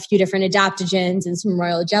of a few different adaptogens and some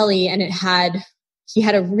royal jelly. And he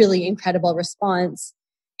had a really incredible response.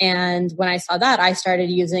 And when I saw that, I started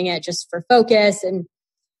using it just for focus. And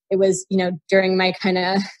it was, during my kind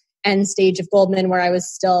of end stage of Goldman where I was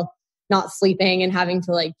still not sleeping and having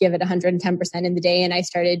to give it 110% in the day. And I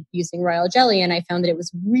started using royal jelly, and I found that it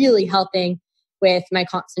was really helping with my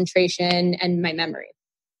concentration and my memory.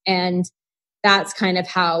 And that's kind of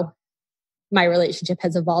how my relationship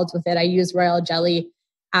has evolved with it. I use royal jelly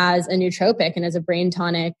as a nootropic and as a brain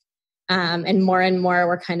tonic. And more,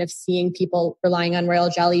 we're kind of seeing people relying on royal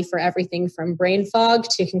jelly for everything from brain fog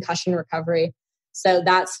to concussion recovery. So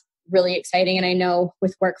that's really exciting. And I know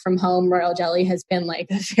with work from home, royal jelly has been a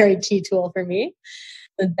very key tool for me.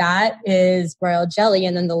 So that is royal jelly.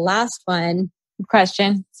 And then the last one.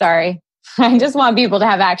 Question. Sorry. I just want people to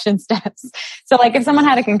have action steps. So if someone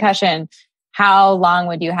had a concussion, how long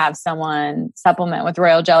would you have someone supplement with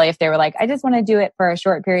royal jelly if they were I just want to do it for a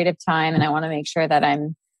short period of time and I want to make sure that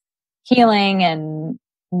I'm healing and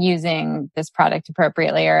using this product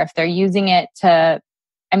appropriately? Or if they're using it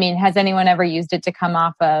has anyone ever used it to come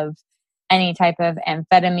off of any type of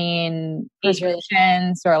amphetamine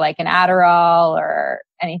prescriptions or an Adderall or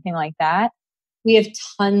anything like that? We have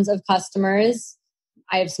tons of customers.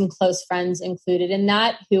 I have some close friends included in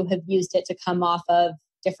that who have used it to come off of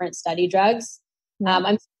different study drugs.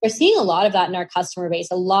 We're seeing a lot of that in our customer base.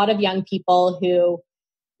 A lot of young people who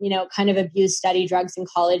kind of abuse study drugs in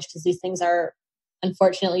college because these things are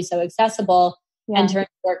unfortunately so accessible, entering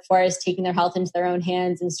the workforce, taking their health into their own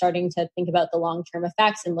hands and starting to think about the long-term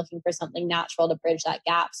effects and looking for something natural to bridge that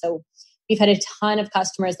gap. So we've had a ton of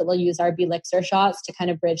customers that will use our Beelixir shots to kind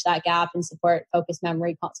of bridge that gap and support focus,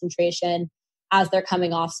 memory, concentration as they're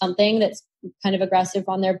coming off something that's kind of aggressive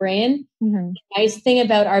on their brain. Mm-hmm. The nice thing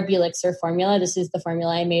about our Beelixir formula, this is the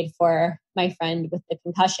formula I made for my friend with the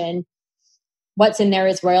concussion. What's in there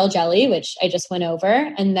is royal jelly, which I just went over,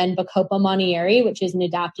 and then Bacopa monnieri, which is an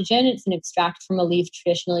adaptogen. It's an extract from a leaf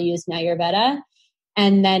traditionally used in Ayurveda.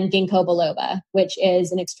 And then ginkgo biloba, which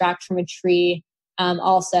is an extract from a tree,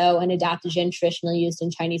 also an adaptogen traditionally used in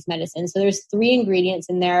Chinese medicine. So there's 3 ingredients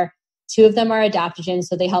in there. 2 of them are adaptogens,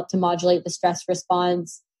 so they help to modulate the stress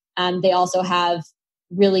response. They also have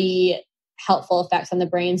really helpful effects on the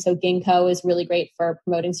brain. So ginkgo is really great for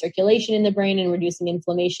promoting circulation in the brain and reducing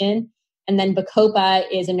inflammation. And then Bacopa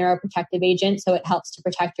is a neuroprotective agent, so it helps to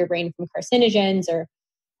protect your brain from carcinogens or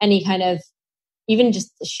any kind of, even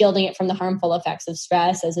just shielding it from the harmful effects of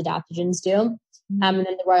stress as adaptogens do. Mm-hmm. And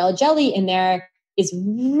then the royal jelly in there is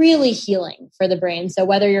really healing for the brain. So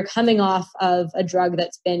whether you're coming off of a drug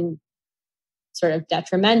that's been sort of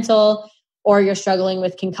detrimental or you're struggling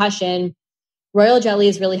with concussion, royal jelly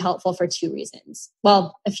is really helpful for 2 reasons.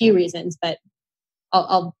 Well, a few reasons, but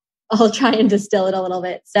I'll try and distill it a little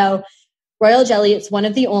bit. So Royal jelly, it's one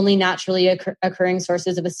of the only naturally occurring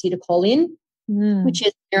sources of acetylcholine, which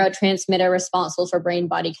is a neurotransmitter responsible for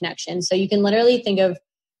brain-body connection. So you can literally think of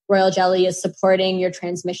royal jelly as supporting your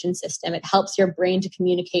transmission system. It helps your brain to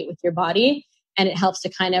communicate with your body, and it helps to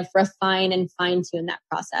kind of refine and fine-tune that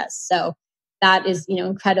process. So that is,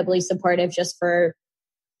 incredibly supportive just for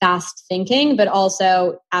fast thinking, but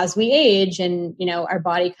also as we age and, our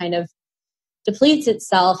body kind of depletes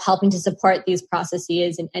itself, helping to support these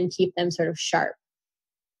processes and keep them sort of sharp.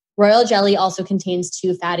 Royal jelly also contains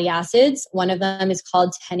 2 fatty acids. One of them is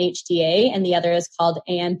called 10-HDA and the other is called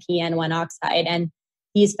AMPN1 oxide. And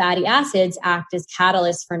these fatty acids act as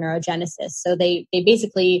catalysts for neurogenesis. So they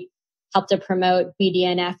basically help to promote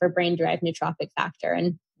BDNF, or brain-derived neurotrophic factor.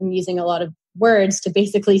 And I'm using a lot of words to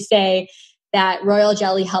basically say that royal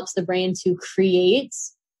jelly helps the brain to create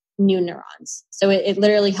new neurons. So it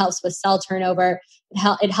literally helps with cell turnover.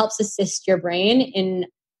 It helps assist your brain in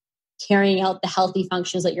carrying out the healthy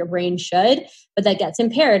functions that your brain should, but that gets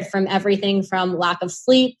impaired from everything from lack of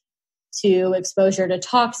sleep to exposure to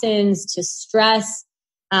toxins to stress.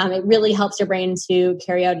 It really helps your brain to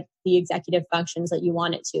carry out the executive functions that you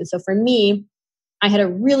want it to. So for me, I had a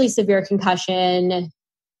really severe concussion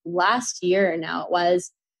last year now it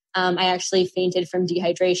was. I actually fainted from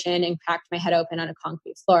dehydration and cracked my head open on a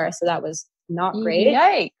concrete floor. So that was not great.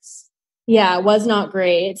 Yikes. Yeah, it was not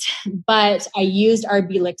great. But I used our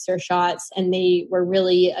Beekeeper shots and they were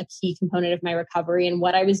really a key component of my recovery. And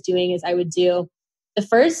what I was doing is I would do the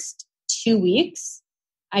first 2 weeks,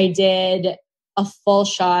 I did a full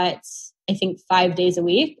shot, I think 5 days a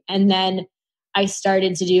week. And then I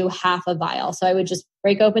started to do half a vial. So I would just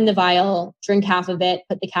break open the vial, drink half of it,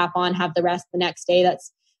 put the cap on, have the rest the next day.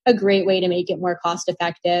 That's a great way to make it more cost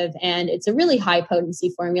effective. And it's a really high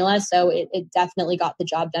potency formula. So it definitely got the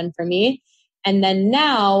job done for me. And then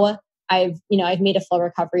now I've made a full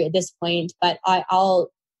recovery at this point, but I'll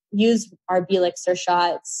use our Beekeeper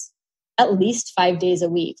shots at least 5 days a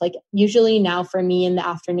week. Like usually now for me in the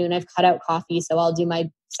afternoon, I've cut out coffee. So I'll do my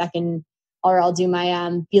Beekeeper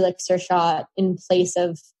shot in place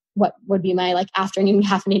of what would be my afternoon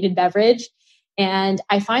caffeinated beverage. And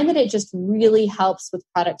I find that it just really helps with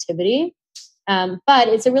productivity. But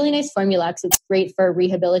it's a really nice formula because it's great for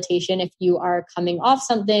rehabilitation if you are coming off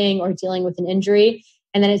something or dealing with an injury.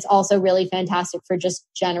 And then it's also really fantastic for just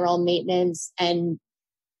general maintenance and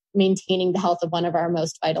maintaining the health of one of our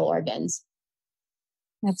most vital organs.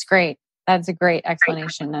 That's great. That's a great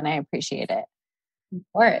explanation and I appreciate it. Of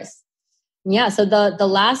course. Yeah. So the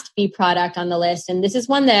last bee product on the list, and this is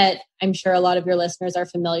one that I'm sure a lot of your listeners are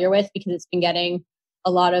familiar with because it's been getting a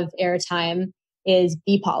lot of airtime, is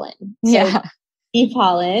bee pollen. Yeah. So bee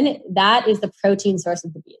pollen, that is the protein source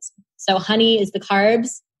of the bees. So honey is the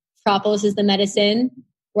carbs, propolis is the medicine,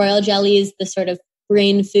 royal jelly is the sort of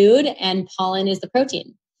brain food, and pollen is the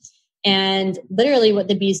protein. And literally what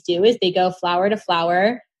the bees do is they go flower to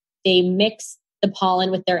flower, they mix the pollen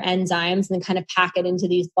with their enzymes and then kind of pack it into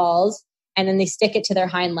these balls. And then they stick it to their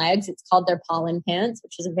hind legs. It's called their pollen pants,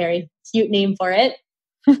 which is a very cute name for it.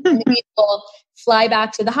 And the bees will fly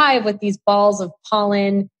back to the hive with these balls of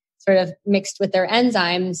pollen sort of mixed with their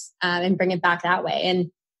enzymes and bring it back that way. And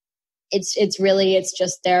it's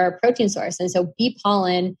just their protein source. And so bee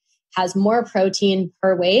pollen has more protein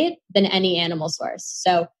per weight than any animal source.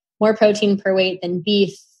 So more protein per weight than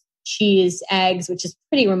beef, cheese, eggs, which is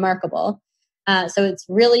pretty remarkable. So it's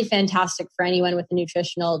really fantastic for anyone with a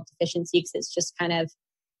nutritional deficiency because it's just kind of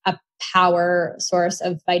a power source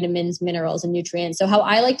of vitamins, minerals, and nutrients. So how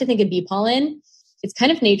I like to think of bee pollen, it's kind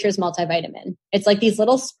of nature's multivitamin. It's like these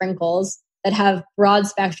little sprinkles that have broad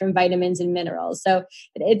spectrum vitamins and minerals. So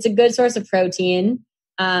it's a good source of protein.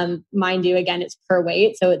 Mind you, again, it's per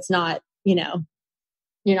weight. So it's not,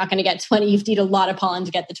 you're not going to get 20. You have to eat a lot of pollen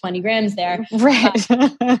to get the 20 grams there. Right.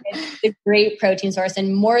 It's a great protein source.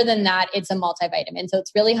 And more than that, it's a multivitamin. So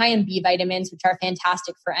it's really high in B vitamins, which are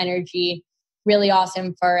fantastic for energy. Really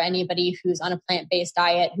awesome for anybody who's on a plant-based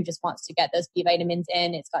diet who just wants to get those B vitamins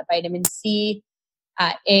in. It's got vitamin C,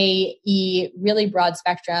 A, E, really broad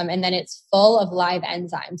spectrum. And then it's full of live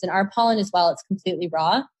enzymes. And our pollen as well, it's completely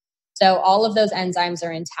raw. So all of those enzymes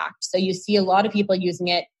are intact. So you see a lot of people using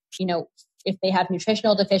it, if they have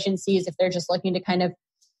nutritional deficiencies, if they're just looking to kind of,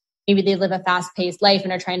 maybe they live a fast-paced life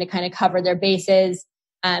and are trying to kind of cover their bases.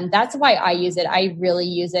 That's why I use it. I really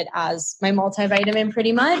use it as my multivitamin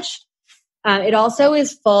pretty much. It also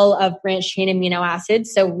is full of branched chain amino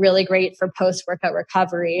acids, so really great for post-workout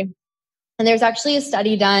recovery. And there's actually a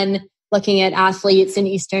study done looking at athletes in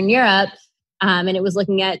Eastern Europe, and it was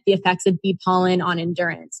looking at the effects of bee pollen on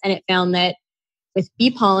endurance. And it found that with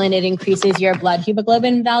bee pollen, it increases your blood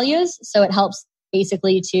hemoglobin values. So it helps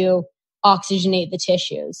basically to oxygenate the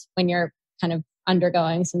tissues when you're kind of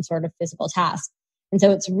undergoing some sort of physical task. And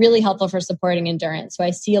so it's really helpful for supporting endurance. So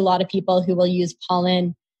I see a lot of people who will use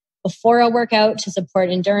pollen before a workout to support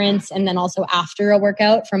endurance and then also after a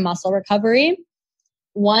workout for muscle recovery.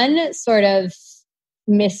 One sort of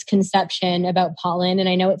misconception about pollen, and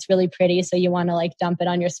I know it's really pretty, so you want to like dump it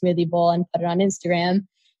on your smoothie bowl and put it on Instagram,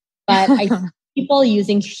 but I see people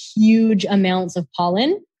using huge amounts of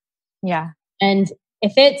pollen. Yeah. And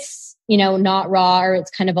if it's, not raw or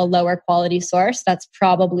it's kind of a lower quality source, that's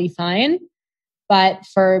probably fine. But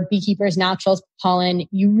for Beekeeper's Naturals pollen,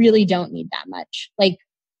 you really don't need that much. Like,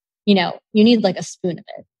 you need like a spoon of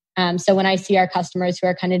it. So when I see our customers who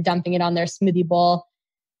are kind of dumping it on their smoothie bowl,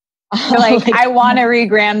 you're like, I want to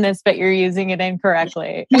regram this, but you're using it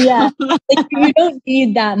incorrectly. Yeah. Like, you don't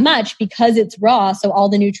need that much because it's raw. So all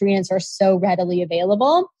the nutrients are so readily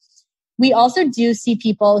available. We also do see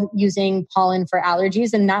people using pollen for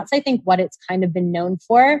allergies. And that's, I think, what it's kind of been known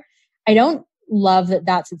for. I don't love that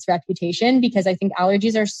that's its reputation because I think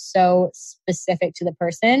allergies are so specific to the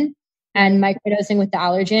person. And microdosing with the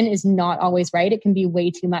allergen is not always right. It can be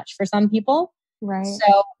way too much for some people. Right.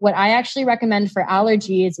 So what I actually recommend for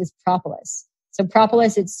allergies is Propolis. So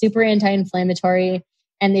Propolis, it's super anti-inflammatory,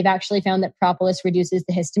 and they've actually found that Propolis reduces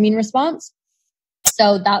the histamine response.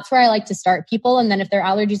 So that's where I like to start people. And then if their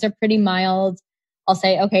allergies are pretty mild, I'll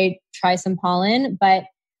say, okay, try some pollen. But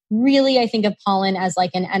really, I think of pollen as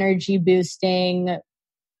like an energy boosting,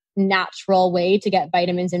 natural way to get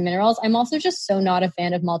vitamins and minerals. I'm also just so not a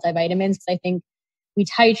fan of multivitamins because I think we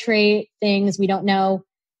titrate things. We don't know,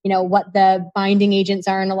 what the binding agents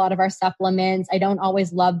are in a lot of our supplements. I don't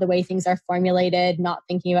always love the way things are formulated, not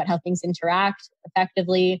thinking about how things interact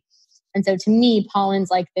effectively. And so to me, pollen's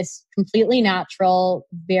like this completely natural,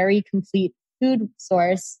 very complete food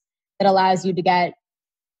source that allows you to get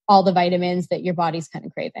all the vitamins that your body's kind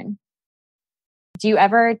of craving. Do you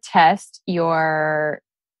ever test your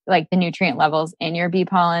the nutrient levels in your bee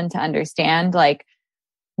pollen to understand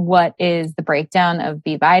what is the breakdown of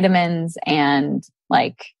B vitamins and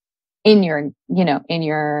in your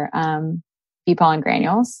bee pollen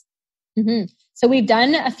granules? Mm-hmm. So we've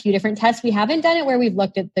done a few different tests. We haven't done it where we've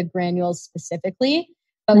looked at the granules specifically,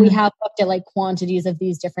 but we have looked at quantities of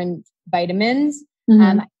these different vitamins.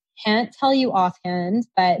 I can't tell you offhand,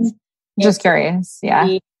 but just curious.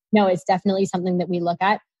 Yeah. No, it's definitely something that we look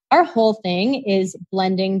at. Our whole thing is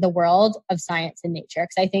blending the world of science and nature.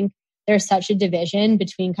 Because I think there's such a division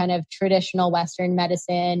between kind of traditional Western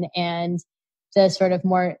medicine and the sort of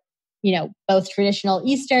more, both traditional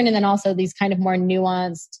Eastern and then also these kind of more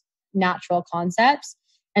nuanced natural concepts.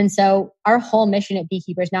 And so our whole mission at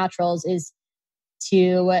Beekeeper's Naturals is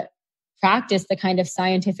to practice the kind of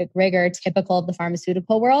scientific rigor typical of the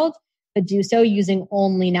pharmaceutical world, but do so using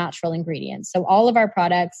only natural ingredients. So all of our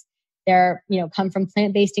products, they're, come from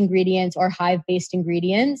plant-based ingredients or hive-based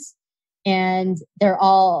ingredients. And they're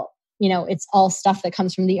all, it's all stuff that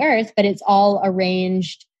comes from the earth, but it's all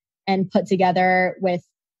arranged and put together with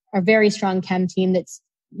a very strong chem team that's,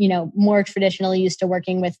 more traditionally used to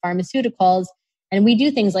working with pharmaceuticals. And we do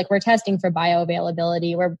things like we're testing for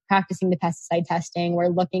bioavailability. We're practicing the pesticide testing. We're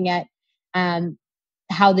looking at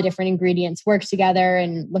how the different ingredients work together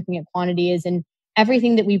and looking at quantities. And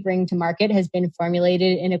everything that we bring to market has been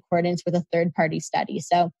formulated in accordance with a third-party study.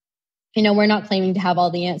 So, we're not claiming to have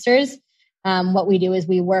all the answers. What we do is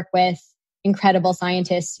we work with incredible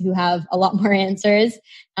scientists who have a lot more answers,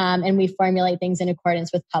 and we formulate things in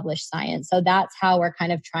accordance with published science. So that's how we're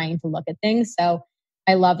kind of trying to look at things. So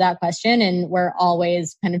I love that question. And we're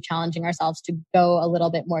always kind of challenging ourselves to go a little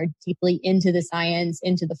bit more deeply into the science,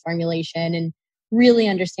 into the formulation, and really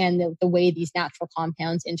understand the way these natural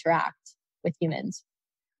compounds interact with humans.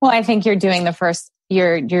 Well, I think you're doing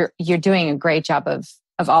you're doing a great job of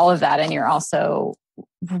all of that. And you're also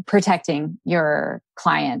protecting your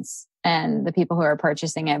clients and the people who are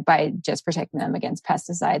purchasing it by just protecting them against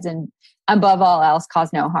pesticides and above all else,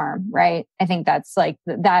 cause no harm, right? I think that's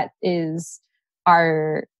that is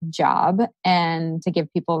our job, and to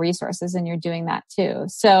give people resources, and you're doing that too.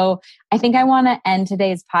 So I think I want to end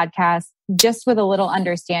today's podcast just with a little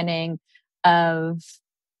understanding of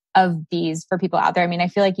bees for people out there. I mean, I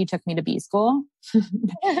feel like you took me to bee school,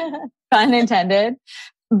 pun intended,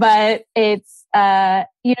 but it's,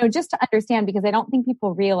 just to understand, because I don't think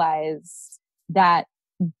people realize that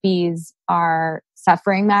bees are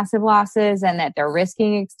suffering massive losses and that they're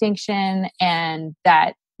risking extinction and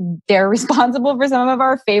that they're responsible for some of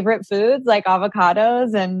our favorite foods like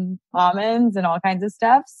avocados and almonds and all kinds of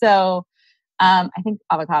stuff. So I think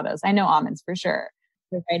avocados, I know almonds for sure.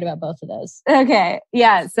 You're right about both of those. Okay.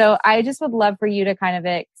 Yeah. So I just would love for you to kind of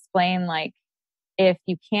explain if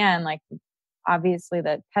you can, like, obviously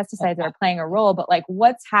the pesticides are playing a role, but like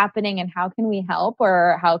what's happening and how can we help,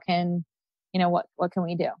 or how can, what can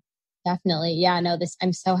we do? Definitely. Yeah, no,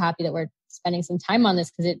 I'm so happy that we're spending some time on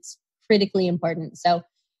this because it's critically important. So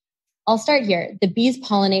I'll start here. The bees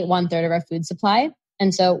pollinate 1/3 of our food supply.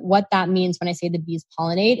 And so what that means when I say the bees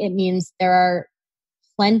pollinate, it means there are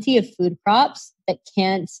plenty of food crops that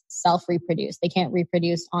can't self-reproduce. They can't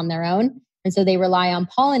reproduce on their own. And so they rely on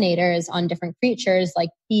pollinators, on different creatures like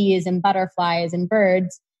bees and butterflies and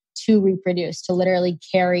birds to reproduce, to literally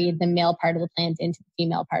carry the male part of the plant into the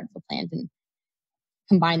female part of the plant and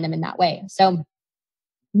combine them in that way. So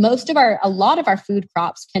a lot of our food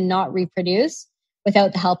crops cannot reproduce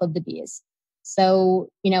without the help of the bees. So,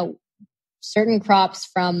 certain crops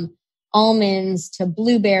from almonds to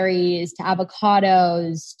blueberries to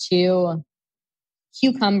avocados to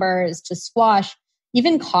cucumbers to squash,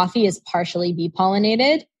 even coffee is partially bee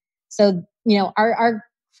pollinated. So, our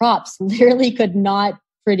crops literally could not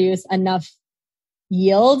produce enough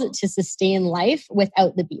yield to sustain life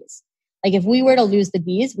without the bees. Like if we were to lose the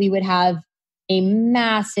bees, we would have a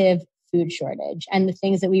massive food shortage. And the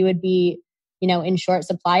things that we would be, in short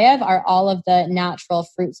supply of are all of the natural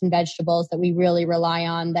fruits and vegetables that we really rely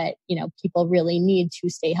on that, people really need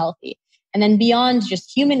to stay healthy. And then beyond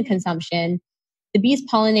just human consumption, the bees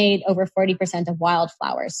pollinate over 40% of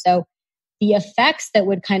wildflowers. So the effects that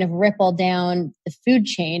would kind of ripple down the food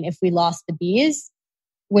chain if we lost the bees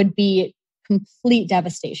would be complete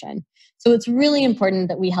devastation. So it's really important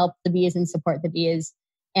that we help the bees and support the bees.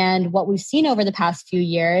 And what we've seen over the past few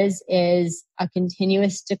years is a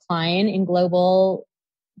continuous decline in global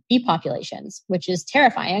bee populations, which is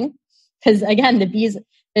terrifying because again, the bees,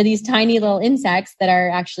 they're these tiny little insects that are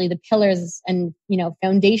actually the pillars and,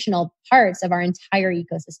 foundational parts of our entire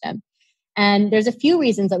ecosystem. And there's a few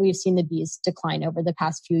reasons that we've seen the bees decline over the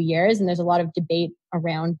past few years. And there's a lot of debate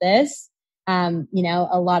around this.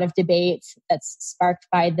 A lot of debate that's sparked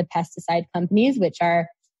by the pesticide companies, which are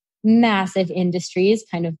massive industries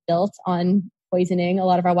kind of built on poisoning a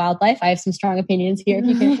lot of our wildlife. I have some strong opinions here.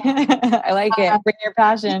 If you can. I like it. Bring your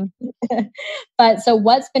passion. But so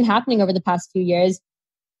what's been happening over the past few years?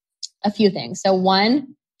 A few things. So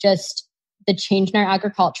one, just the change in our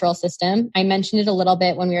agricultural system. I mentioned it a little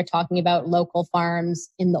bit when we were talking about local farms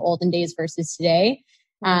in the olden days versus today.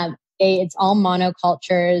 It's all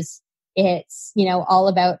monocultures. It's, all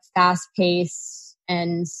about fast pace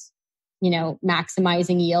and,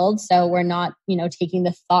 maximizing yield. So we're not, taking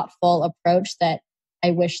the thoughtful approach that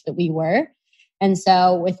I wish that we were. And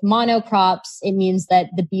so with monocrops, it means that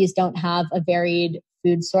the bees don't have a varied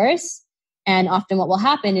food source. And often what will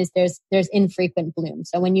happen is there's infrequent bloom.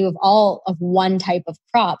 So when you have all of one type of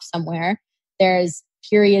crop somewhere, there's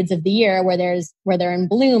periods of the year where they're in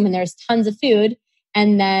bloom and there's tons of food.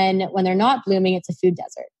 And then when they're not blooming, it's a food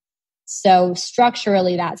desert. So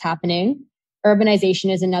structurally that's happening.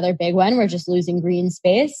 Urbanization is another big one. We're just losing green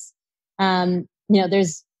space.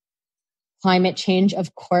 There's climate change,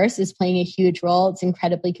 of course, is playing a huge role. It's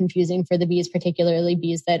incredibly confusing for the bees, particularly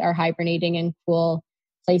bees that are hibernating in cool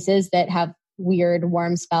places that have weird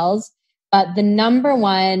warm spells. But in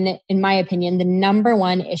my opinion, the number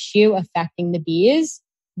one issue affecting the bees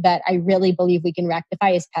that I really believe we can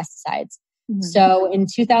rectify is pesticides. Mm-hmm. So in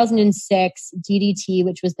 2006, DDT,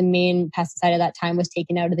 which was the main pesticide at that time, was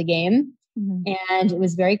taken out of the game. Mm-hmm. And it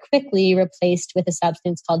was very quickly replaced with a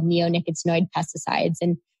substance called neonicotinoid pesticides.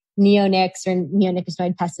 And neonics or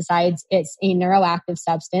neonicotinoid pesticides, it's a neuroactive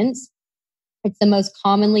substance. It's the most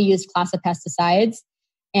commonly used class of pesticides.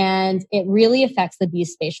 And it really affects the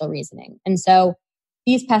bee's spatial reasoning. And so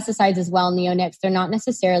these pesticides as well, neonics, they're not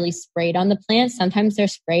necessarily sprayed on the plant. Sometimes they're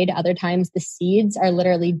sprayed. Other times the seeds are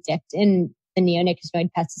literally dipped in the neonicotinoid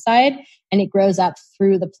pesticide and it grows up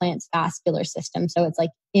through the plant's vascular system. So it's like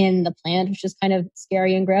in the plant, which is kind of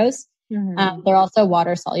scary and gross. Mm-hmm. They're also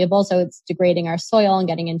water soluble. So it's degrading our soil and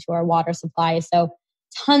getting into our water supply. So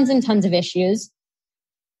tons and tons of issues.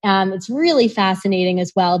 It's really fascinating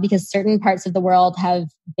as well because certain parts of the world have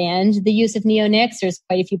banned the use of neonics. There's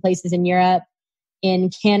quite a few places in Europe. In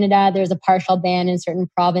Canada, there's a partial ban in certain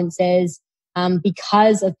provinces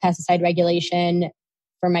because of pesticide regulation.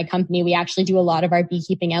 For my company, we actually do a lot of our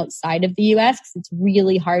beekeeping outside of the US because it's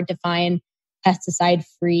really hard to find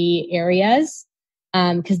pesticide-free areas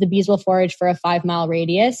because the bees will forage for a 5-mile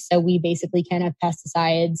radius. So we basically can't have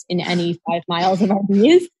pesticides in any 5 miles of our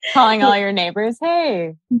bees. Calling all your neighbors,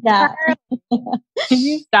 hey, yeah. Can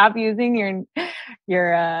you stop using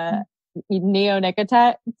your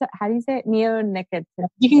neonicotinoid? How do you say it? Neonicotinoid.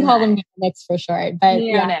 You can call them neonics for short, but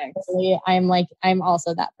neonics. Yeah, I'm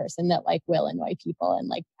also that person that will annoy people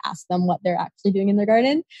and ask them what they're actually doing in their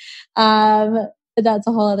garden. but that's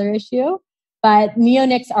a whole other issue. But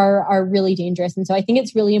neonics are really dangerous. And so I think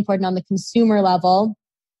it's really important on the consumer level,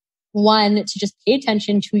 one, to just pay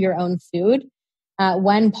attention to your own food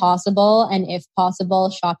when possible. And if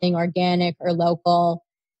possible, shopping organic or local,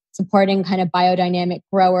 supporting kind of biodynamic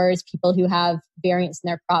growers, people who have variants in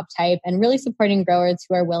their crop type, and really supporting growers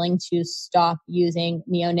who are willing to stop using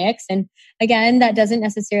neonics. And again, that doesn't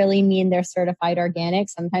necessarily mean they're certified organic.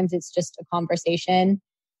 Sometimes it's just a conversation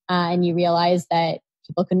and you realize that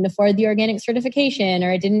people couldn't afford the organic certification,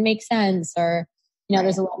 or it didn't make sense, or,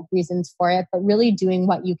 there's a lot of reasons for it, but really doing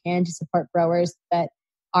what you can to support growers that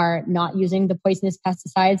are not using the poisonous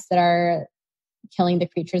pesticides that are killing the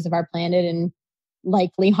creatures of our planet and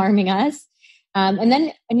likely harming us. And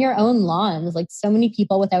then in your own lawns, like so many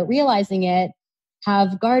people without realizing it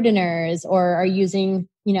have gardeners or are using,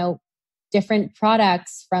 different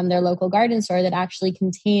products from their local garden store that actually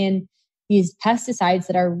contain these pesticides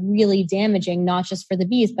that are really damaging, not just for the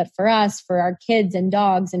bees, but for us, for our kids and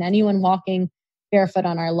dogs and anyone walking barefoot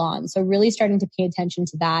on our lawn. So really starting to pay attention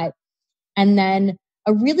to that. And then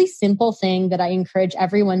a really simple thing that I encourage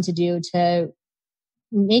everyone to do to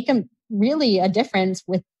make a difference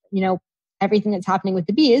with, everything that's happening with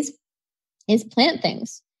the bees is plant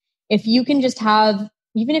things. If you can just have,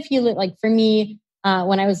 even if you like for me,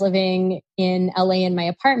 when I was living in LA in my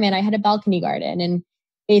apartment, I had a balcony garden, and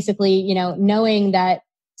basically, knowing that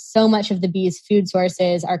so much of the bees' food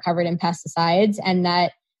sources are covered in pesticides, and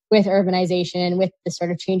that with urbanization, with the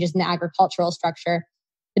sort of changes in the agricultural structure,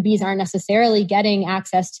 the bees aren't necessarily getting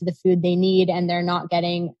access to the food they need, and they're not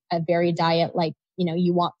getting a varied diet like,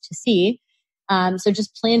 you want to see. So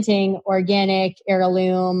just planting organic,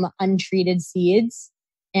 heirloom, untreated seeds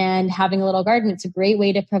and having a little garden, it's a great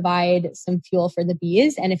way to provide some fuel for the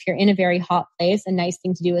bees. And if you're in a very hot place, a nice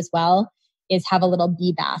thing to do as well is have a little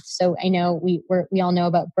bee bath. So I know we all know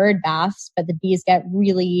about bird baths, but the bees get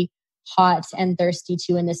really hot and thirsty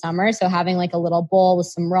too in the summer. So having like a little bowl with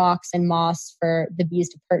some rocks and moss for the bees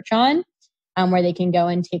to perch on, where they can go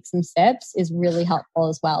and take some sips, is really helpful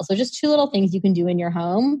as well. So just two little things you can do in your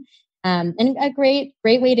home, and a great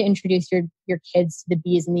way to introduce your kids to the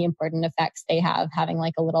bees and the important effects they have, having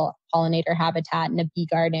like a little pollinator habitat and a bee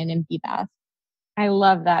garden and bee bath. I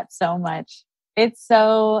love that so much. It's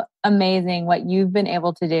so amazing what you've been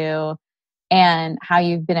able to do and how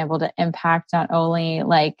you've been able to impact not only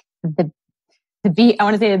like the bee, I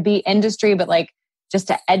want to say the bee industry, but like just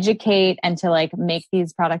to educate and to like make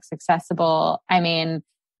these products accessible. I mean,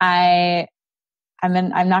 I'm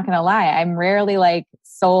not going to lie. I'm rarely like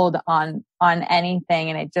sold on anything.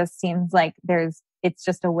 And it just seems like it's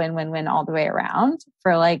just a win-win-win all the way around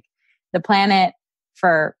for like the planet,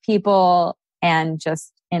 for people, and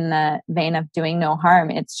just in the vein of doing no harm.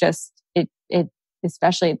 It's just, it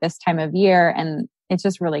especially at this time of year. And it's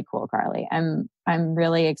just really cool, Carly. I'm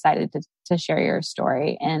really excited to share your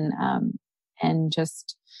story and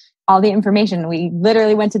just all the information. We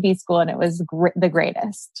literally went to bee school and it was the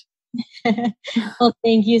greatest. Well,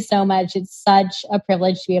 thank you so much. It's such a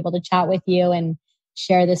privilege to be able to chat with you and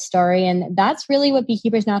share this story. And that's really what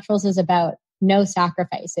Beekeepers Naturals is about. No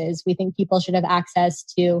sacrifices. We think people should have access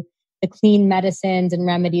to the clean medicines and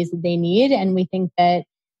remedies that they need. And we think that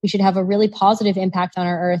we should have a really positive impact on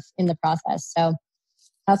our earth in the process. So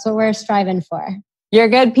that's what we're striving for. You're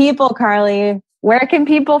good people, Carly. Where can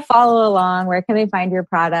people follow along? Where can they find your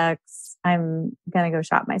products? I'm going to go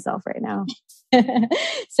shop myself right now.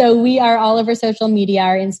 So we are all over social media.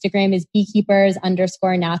 Our Instagram is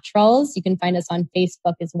beekeepers_naturals. You can find us on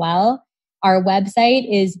Facebook as well. Our website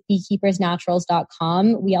is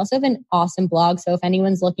beekeepersnaturals.com. We also have an awesome blog. So if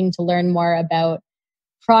anyone's looking to learn more about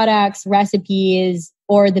products, recipes,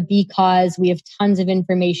 or the bee cause, we have tons of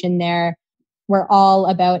information there. We're all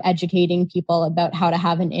about educating people about how to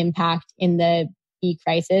have an impact in the bee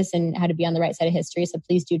crisis and how to be on the right side of history. So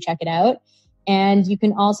please do check it out. And you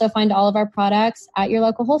can also find all of our products at your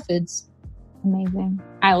local Whole Foods. Amazing.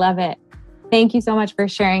 I love it. Thank you so much for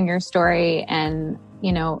sharing your story. And,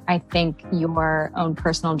 I think your own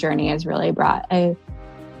personal journey has really brought a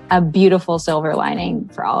beautiful silver lining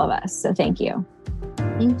for all of us. So thank you.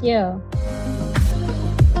 Thank you.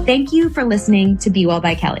 Thank you for listening to Be Well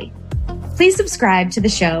by Kelly. Please subscribe to the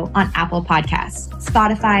show on Apple Podcasts,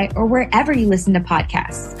 Spotify, or wherever you listen to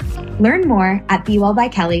podcasts. Learn more at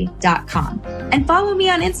BeWellByKelly.com and follow me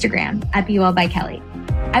on Instagram at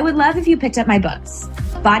BeWellByKelly. I would love if you picked up my books,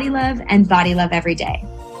 Body Love and Body Love Every Day.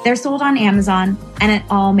 They're sold on Amazon and at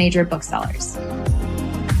all major booksellers.